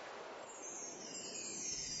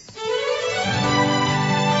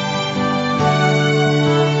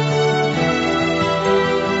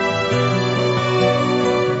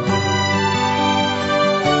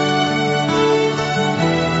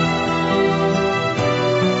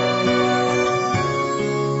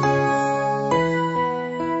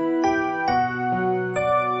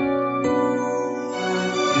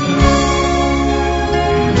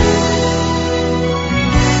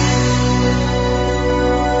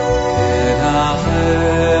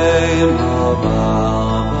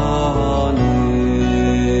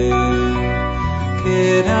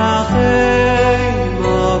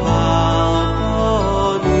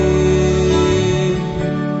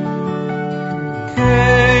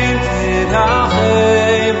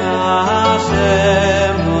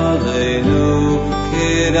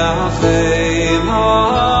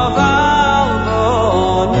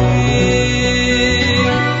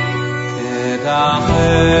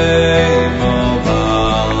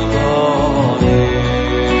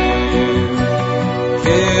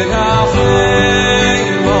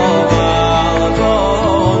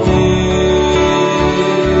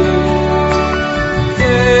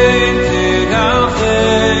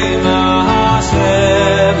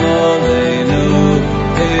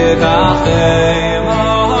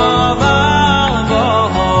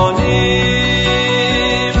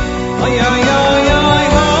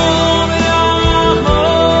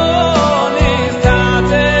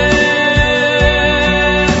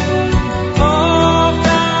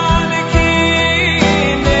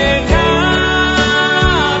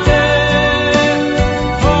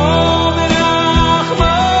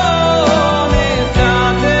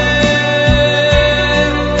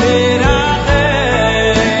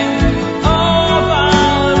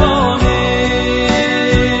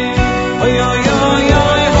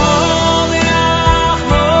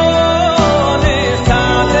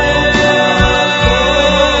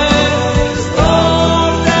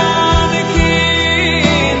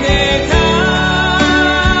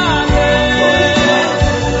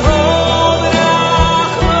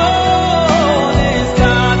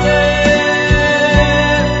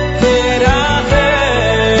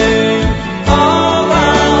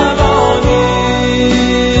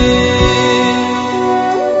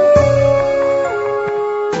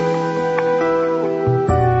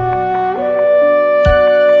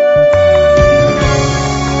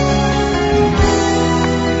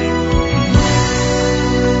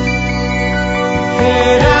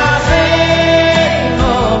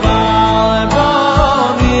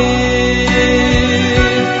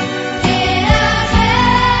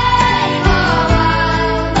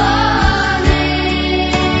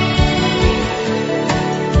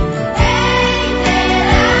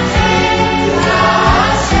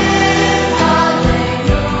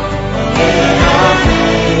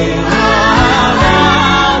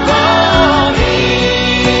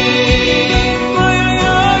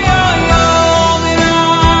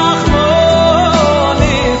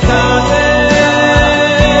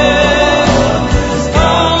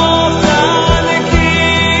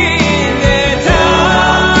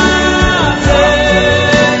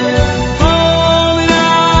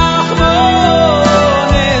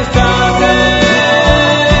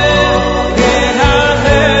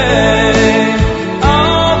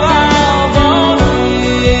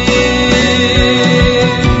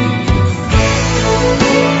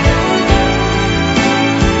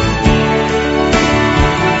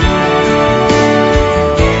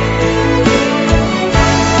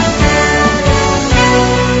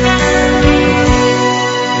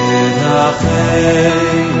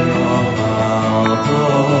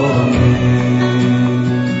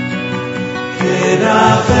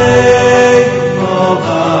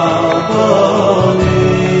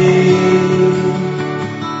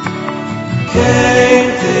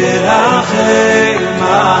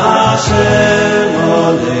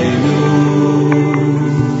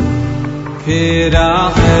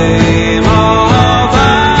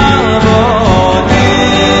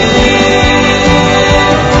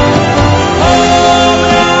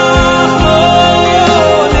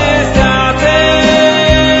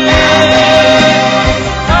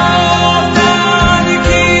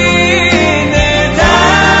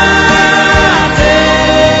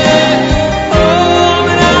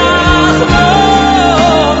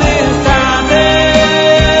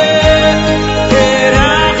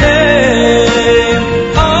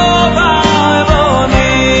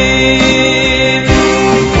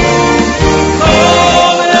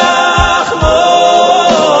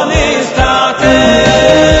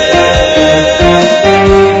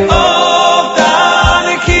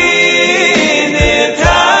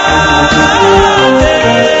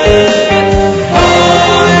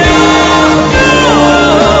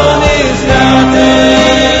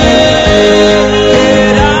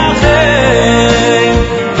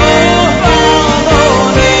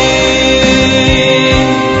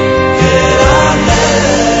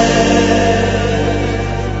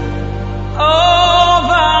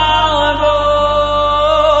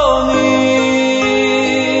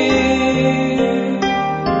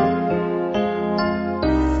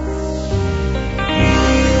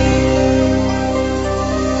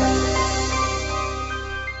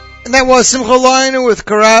 Simcha Leiner with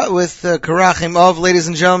Karachim of, ladies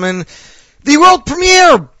and gentlemen, the world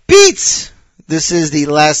premiere, Beats. This is the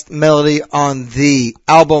last melody on the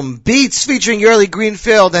album Beats, featuring Yoely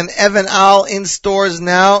Greenfeld and Evan Al, in stores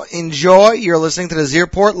now. Enjoy. You're listening to the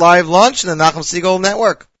Zierport Live Lunch and the Nachum Siegel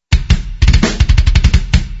Network.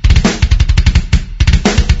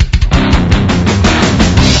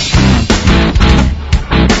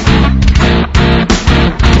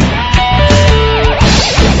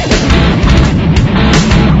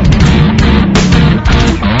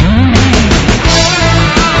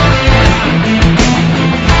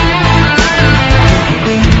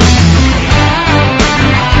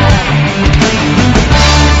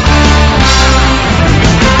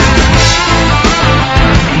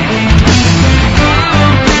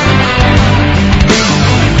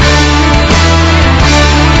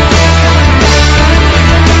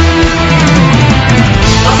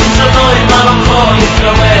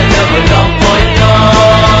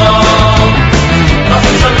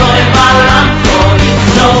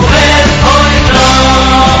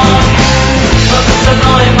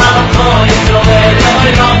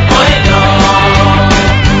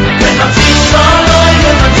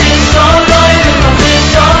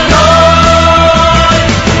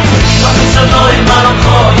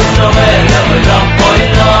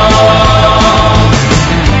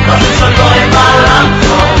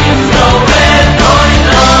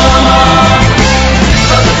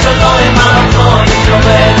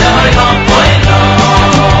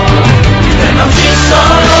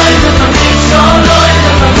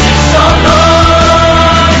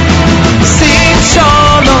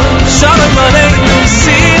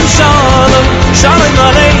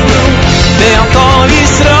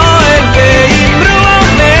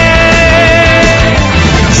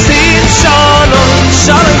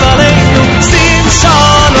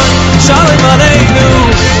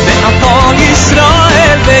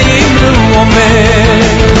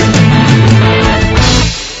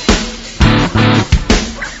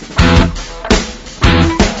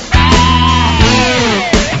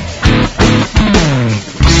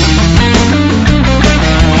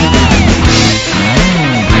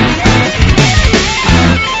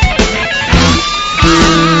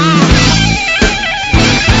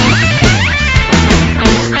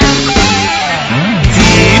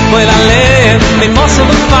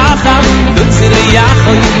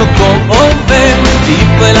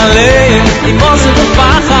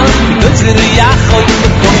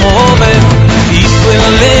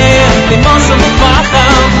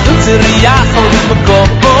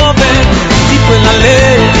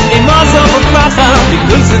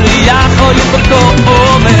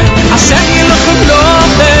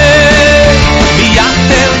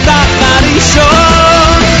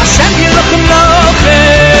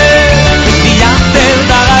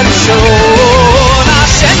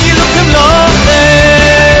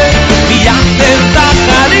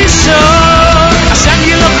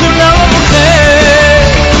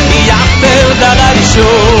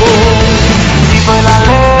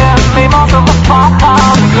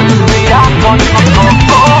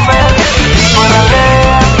 We're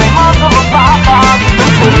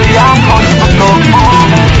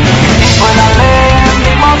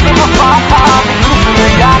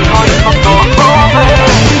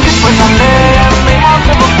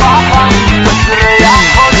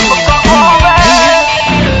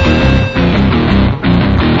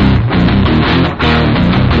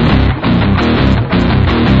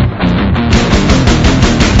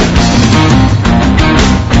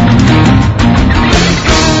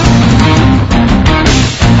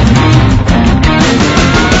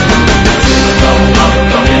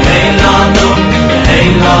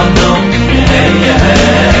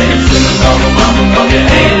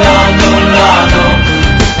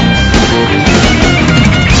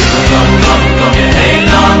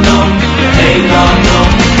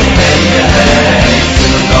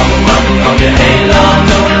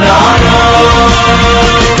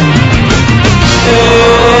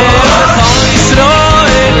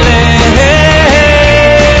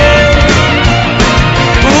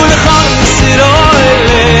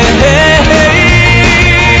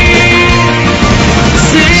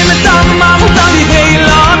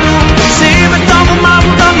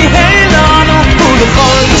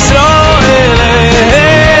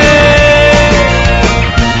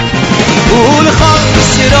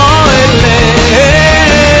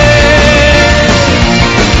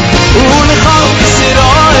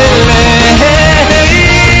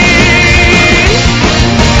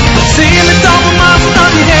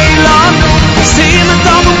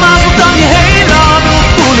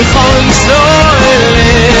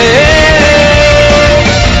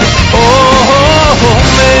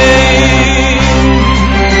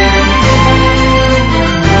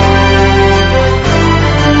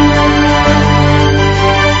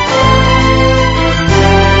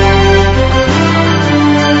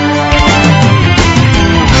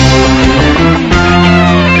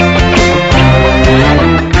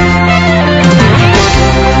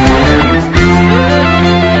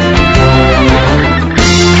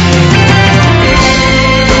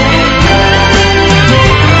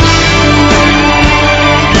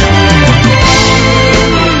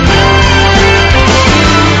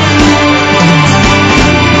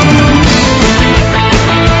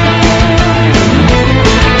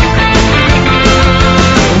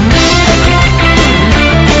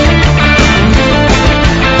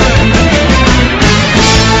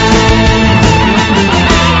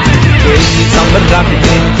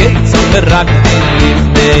Raktin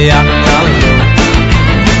Lifnei Akalo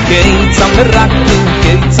Keitzam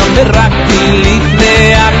Raktin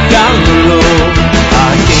Lifnei Akalo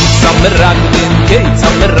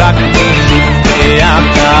Keitzam Raktin Lifnei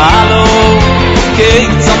Akalo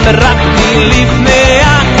Keitzam Raktin Lifnei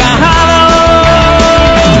Akalo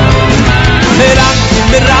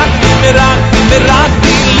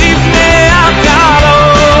Meraktin Lifnei Akalo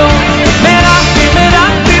Meraktin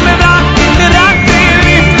Lifnei Akalo Meraktin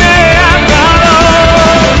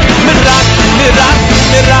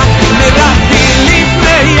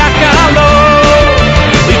Lifnei Akalo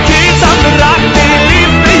Keitzam Raktin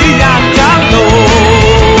Lifnei Akalo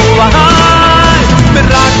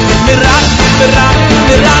Meraktin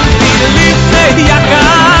Lifnei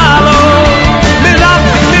Akalo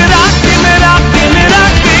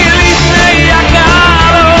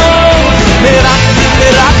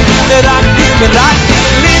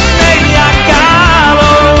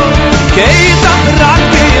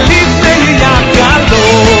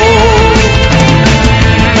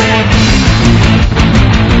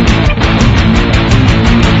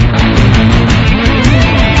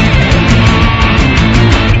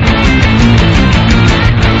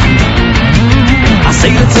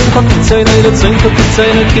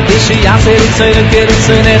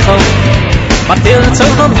Mapil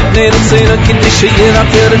Studios, Neder Zena, Kiddische Jera,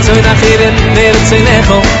 Pere Zena, Cheren, Neder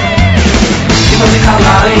Zenecho. Ich muss nicht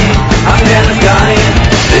allein, am Lernen gehen,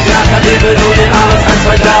 mit Raka, die Beruhe, alles 1,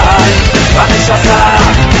 2, 3. Was ich schon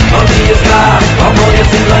sag, und wie es sagt, obwohl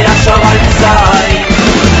jetzt in Leia schon weit sein.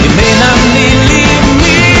 Ich bin am Mili,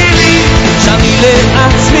 Shani le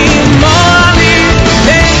Atzmi, Moni,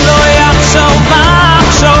 אין לו יחשוב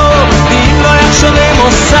מחשוב, אם לא יחשוב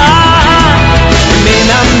למוסר, מן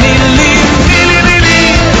המילים,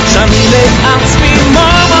 שאני לעצמי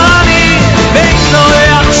מומני, ואם לא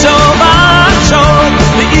יחשוב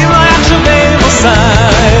מחשוב, ואם לא יחשוב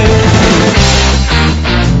למוסר.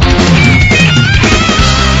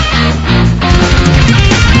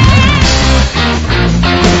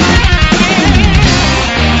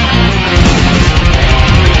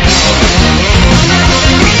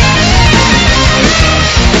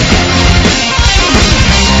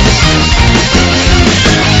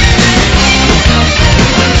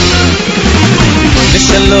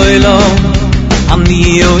 שלא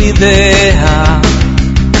אני יודע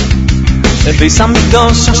וביס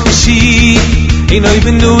המקדוש השלישי אינו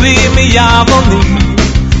בנוי מיבונים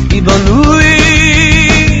בנוי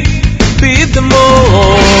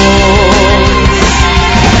בדמות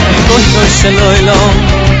בוינו שלא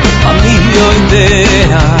אני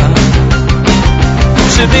יודע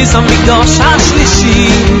שביס המקדוש השלישי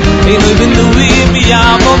אינו בנוי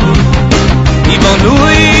מיבונים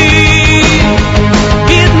בנוי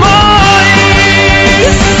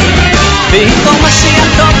ואיתו משיח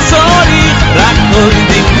טוב צורי רק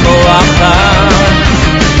נולדים מוחד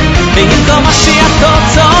ואיתו משיח טוב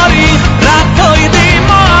צורי רק נולדים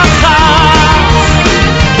מוחד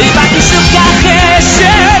ובקישוק אחרי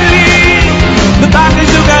שלי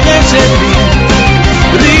ובקישוק אחרי שלי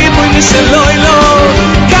ריבוי משלוי לו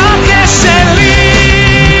ככה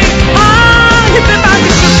שלי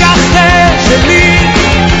ובקישוק אחרי שלי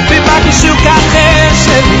ובקישוק אחרי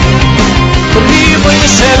שלי ריבוי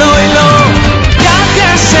משלוי לו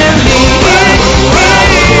ככה שלי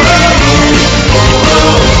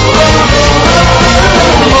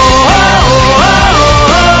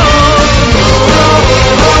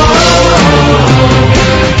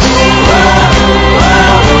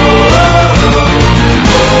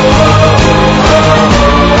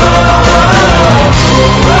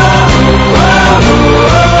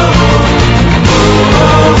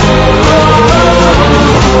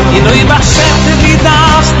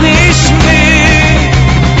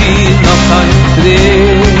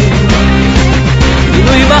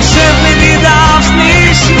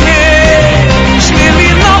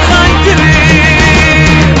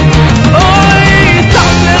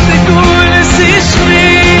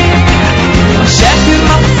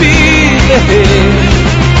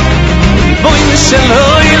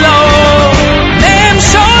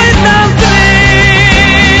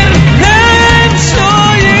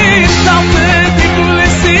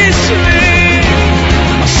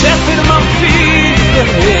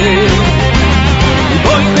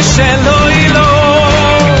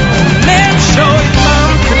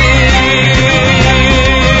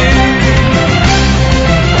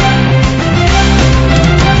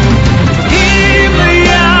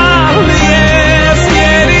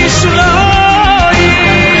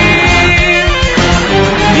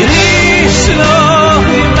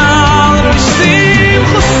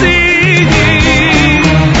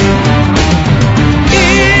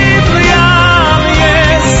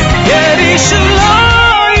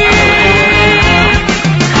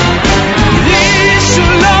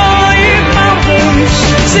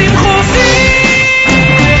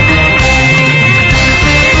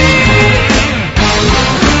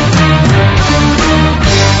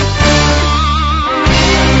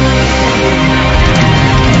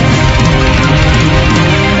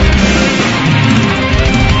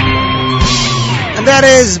And that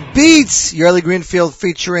is Beats, Yoely Greenfeld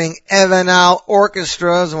featuring Evan Al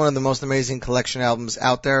Orchestra. It's one of the most amazing collection albums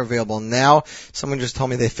out there, available now. Someone just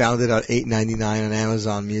told me they found it at $8.99 on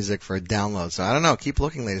Amazon Music for a download. So I don't know. Keep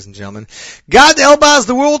looking, ladies and gentlemen. Gad Elbaz,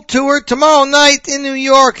 the world tour, tomorrow night in New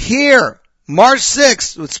York, here, March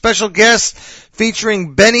 6th, with special guests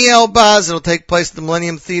featuring Benny Elbaz. It'll take place at the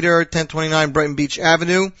Millennium Theater, 1029 Brighton Beach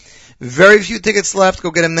Avenue. Very few tickets left.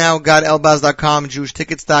 Go get them now. GodElbaz.com,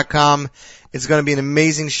 JewishTickets.com. It's going to be an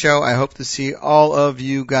amazing show. I hope to see all of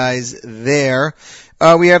you guys there.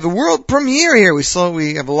 We have the world premiere here. We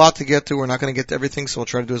have a lot to get to. We're not going to get to everything, so we'll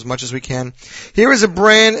try to do as much as we can. Here is a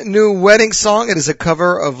brand new wedding song. It is a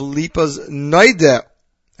cover of Lipa's Noideh.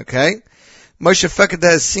 Okay? Moshe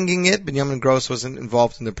Fekete is singing it. Binyamin Gross wasn't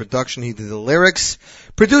involved in the production. He did the lyrics.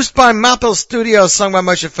 Produced by Mapil Studios, sung by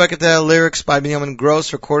Moshe Fekete, lyrics by Binyamin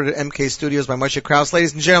Gross, recorded at MK Studios by Moshe Krauss.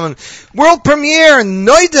 Ladies and gentlemen, world premiere,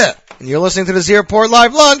 Noideh! And you're listening to the Z Report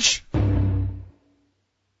Live Lunch.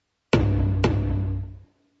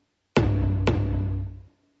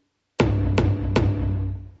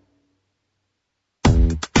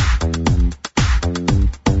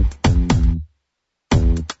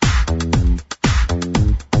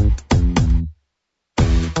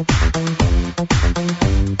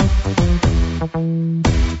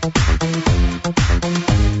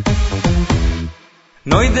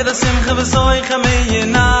 Noideh da simcha v'soicha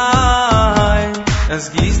meyinai Es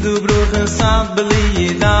gies du bruche sad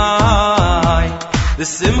beliyinai De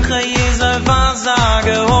simcha yizai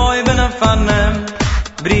vazage hoi ben afanem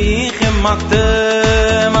Brich im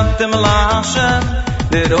matte melashe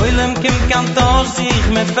Der oilem kim kantor sich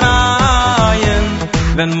mit freien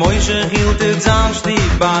Wenn Moshe hielt het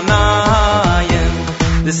zaanstief banaien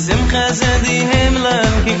De simcha ze die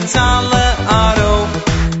himlen kikt alle aro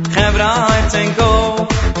Hebra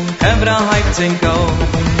Haitzenko,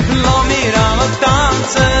 Lo mir alle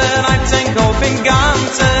tanzen, Haitzenko bin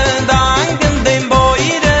ganzen, danken dem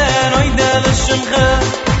Boide, Noideh l'shimche,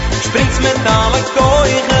 springt's mit alle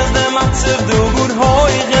Koiches, de Matzev du gut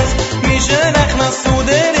hoiches, Mische rechna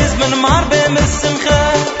Suder is men marbe missimche,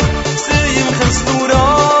 Siyimche Sturo,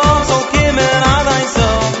 so kimmen adai so,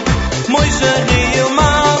 Moshe Gil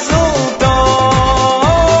Mazel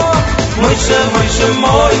Tov, Moshe,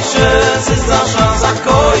 es ist a Schatz a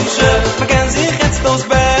Koische, man kann sich jetzt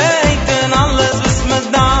ausbeten, alles was man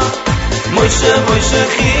da. Moshe,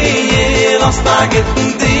 Chie, lass da gitten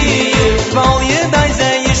dir, weil jeder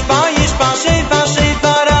sei, Yishpa, Shefa,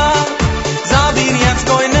 Ra. Zabir jetzt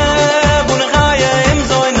koine, Bunachaya im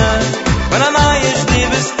Zoine, wenn an Aish die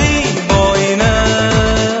bist die Boine.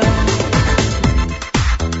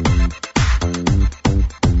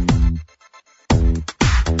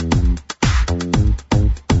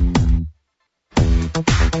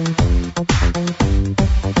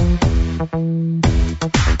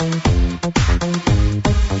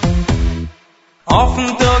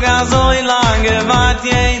 Wat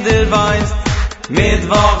jeder weiß,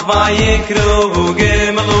 Mittwoch war ich wo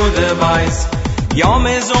Gimmelude weiß. Ja,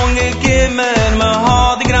 mir so ungekimmen, me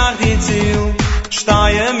hat ich grad die Ziel.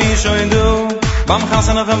 Steie mich schon du, beim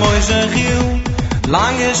Kassen auf ein Moshe Gil.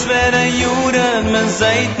 Lange schwere Juren, man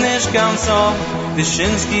seht nicht ganz so. Die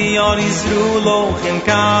Schinski, ja, die Sruloch im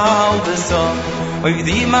Kalte so. Auf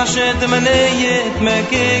die Maschette, man näht, me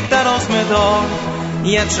kiekt daraus mit Ohr.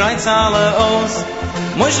 Jetzt schreit's alle aus.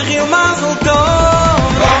 Moshe Gil Mazel Tov,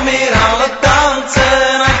 komm mir alle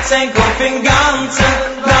tanzen, Haitzenko fin ganzen,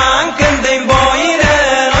 danken dem Boire,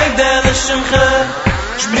 Noideh l'shimche,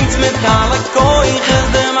 springt's mit alle Koiches,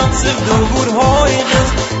 dem Matzev du gut hoiches,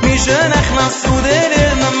 Mische nechna Suder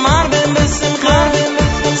in me marbe missimche,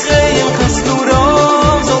 Siyimche Sturo,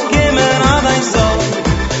 so kimmen adai so,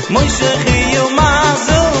 Moshe Gil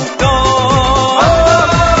Mazel Tov,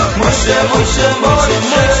 Moshe,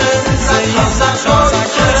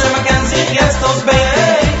 man kann sich jetzt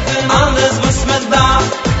ausbeten, alles was man darf.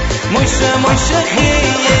 Moshe,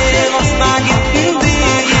 Chie, was da gitten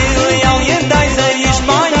dir, all jedai sei,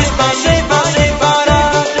 Yishpa, Shefa, Ra.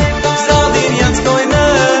 Soll dir jetzt koine,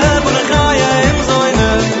 Bunachaya im Zoine,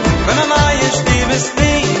 wenn an Aish die bist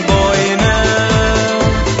die Boine.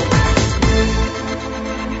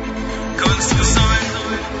 Kolst du sein,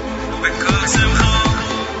 bekol simcha,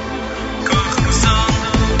 koch musan,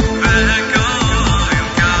 Noideh,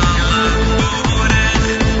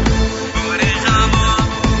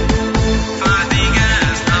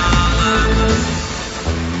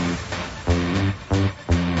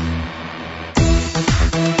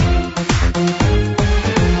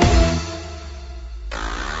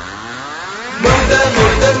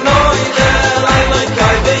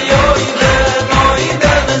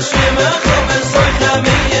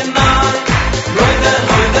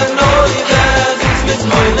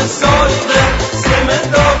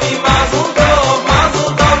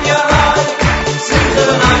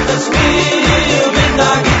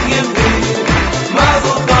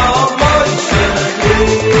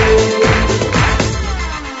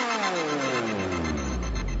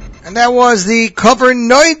 And that was the cover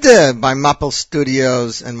Noideh by Mapil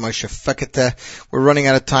Studios and Moshe Fekete. We're running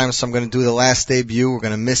out of time, so I'm going to do the last debut. We're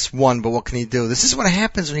going to miss one, but what can you do? This is what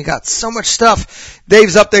happens when you got so much stuff.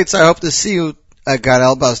 Dave's updates, I hope to see you at God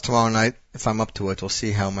Elbaz tomorrow night. If I'm up to it, we'll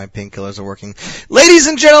see how my painkillers are working. Ladies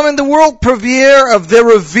and gentlemen, the world premiere of The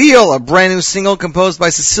Reveal, a brand new single composed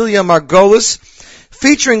by Cecelia Margolis,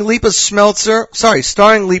 featuring Lipa Schmeltzer,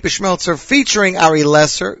 starring Lipa Schmeltzer, featuring Ari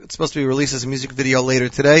Lesser. It's supposed to be released as a music video later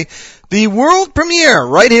today. The world premiere,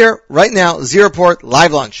 right here, right now, Zeroport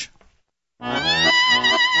Live Lunch.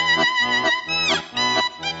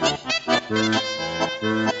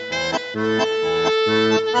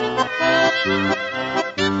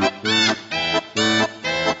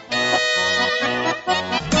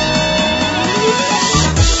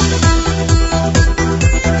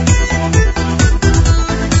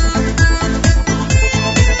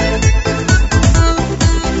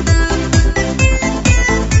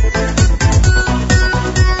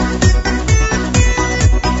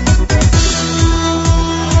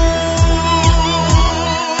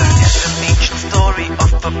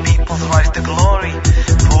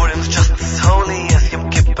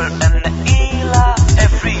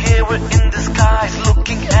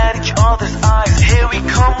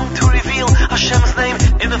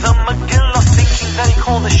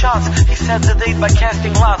 He set the date by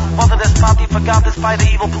casting lots. Mother this party forgot despite the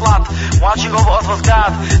evil plot. Watching over us was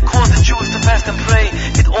God, caused the Jews to fast and pray.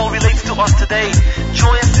 It all relates to us today.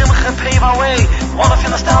 Joy and Simcha pave our way. One of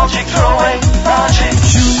your nostalgic throwaway logic.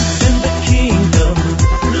 Jews in the kingdom,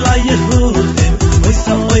 La Yehudim,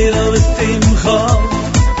 Moisaoira v'Simcha.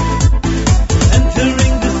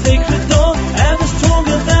 Entering the sacred door, ever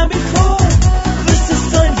stronger than before. This is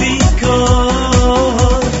time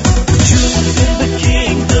because Jews in the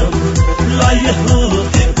kingdom, La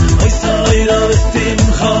Yehudim, Moisaoira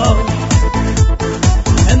v'Simcha.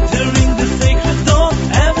 Entering the sacred door,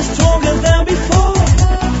 ever stronger than before.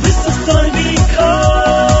 This is time because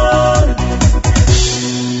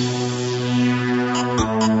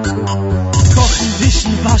Kochen,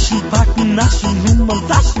 wischen, waschen, backen, naschen, Hummel,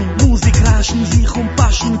 Taschen, Musik, raschen, sich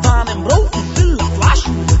paschen, Bahnen, Broten, Filler,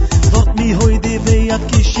 Flaschen. Dort mi heute wehrt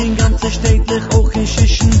Kischen, ganze städtlich auch in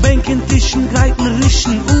Schischen, Bänken, Tischen, Greiten,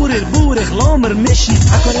 Rischen, Urer, Burig, Lomer, Mischen.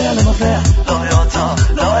 Aquarelle, Mafia, Loyota,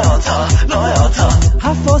 Loyota, Loyota.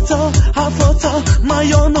 Hafota,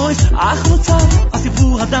 Mayonois, Achota. As die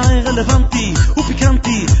Buch hat ein Relevanti,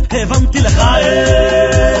 Upikanti, Hevanti,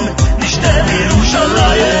 Lechaim. Nicht der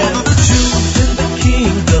Jerusalem. Jews in the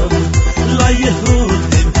kingdom, La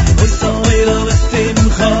Yehudim, Moisaoira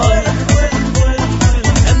v'Simcha.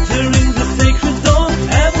 Entering the sacred door,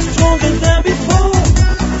 ever stronger than before.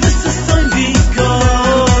 This is time because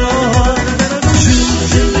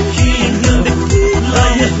Jews in the kingdom, La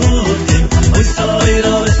Yehudim,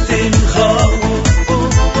 Moisaoira v'Simcha.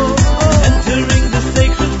 Entering the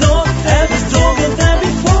sacred door, ever stronger than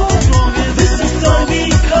before. This is time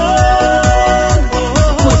because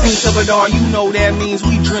of Adar, you know that means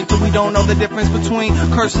we drink till we don't know the difference between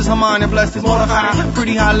curses, Haman, and blessed is Mordechai.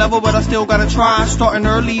 Pretty high level, but I still gotta try. Starting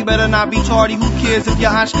early, better not be tardy. Who cares if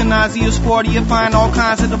you're Ashkenazi or sporty? You find all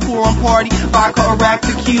kinds at the forum party. Vodka, Iraq,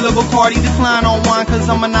 tequila, Bacardi. Decline on wine, cause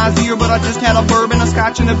I'm a Nazir, but I just had a bourbon, a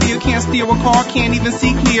scotch, and a beer. Can't steer a car, can't even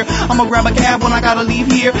see clear. I'ma grab a cab when I gotta leave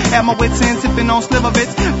here. At my wits end, sipping on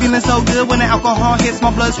Slivovitz. Feeling so good when the alcohol hits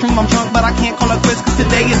my bloodstream. I'm drunk, but I can't call it quits, cause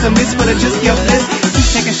today is a miss, but I just give this. Keep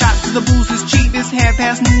taking shots till the booze is cheap. It's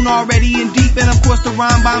noon already in deep. And of course the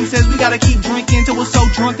rhyme bomb says we gotta keep drinking till we're so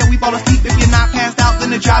drunk that we fall asleep. If you're not passed out, then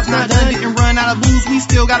the job's not done. Didn't run out of booze, we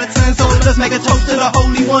still got a ton. So let's make a toast to the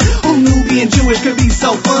Holy One. Who knew being Jewish could be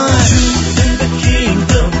so fun? Jews in the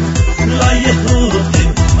kingdom, La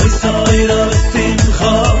Yehudim, Moisaoira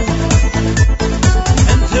v'Simcha.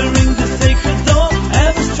 Entering the sacred door,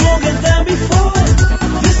 ever stronger than before.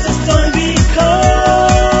 This is time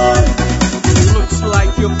because looks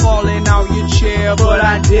like you're falling out your chair, but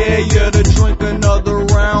I dare you to drink another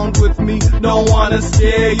round with me. Don't wanna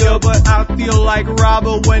scare you, but I feel like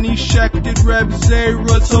Robert when he checked it Reb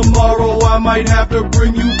Zera. Tomorrow I might have to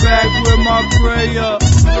bring you back with my prayer.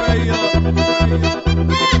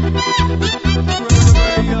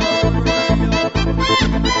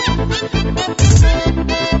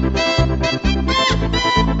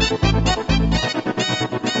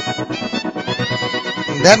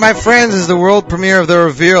 That, my friends, is the world premiere of the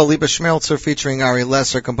reveal, Lipa Schmeltzer featuring Ari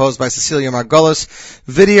Lesser, composed by Cecelia Margolis.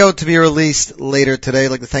 Video to be released later today.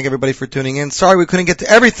 I'd like to thank everybody for tuning in. Sorry we couldn't get to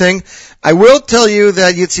everything. I will tell you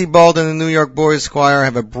that Yitzi Bald and the New York Boys Choir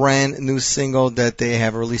have a brand new single that they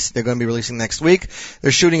have released. They're going to be releasing next week.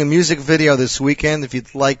 They're shooting a music video this weekend. If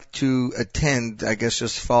you'd like to attend, I guess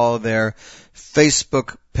just follow their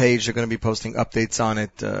Facebook page. They're going to be posting updates on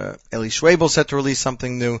it. Eli Schwabel's set to release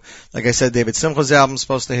something new. Like I said, David Simcha's album's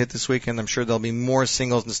supposed to hit this weekend. I'm sure there'll be more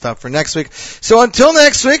singles and stuff for next week. So until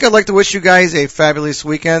next week, I'd like to wish you guys a fabulous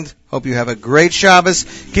weekend. Hope you have a great Shabbos.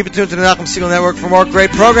 Keep it tuned to the Nachum Segal Network for more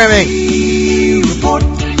great programming.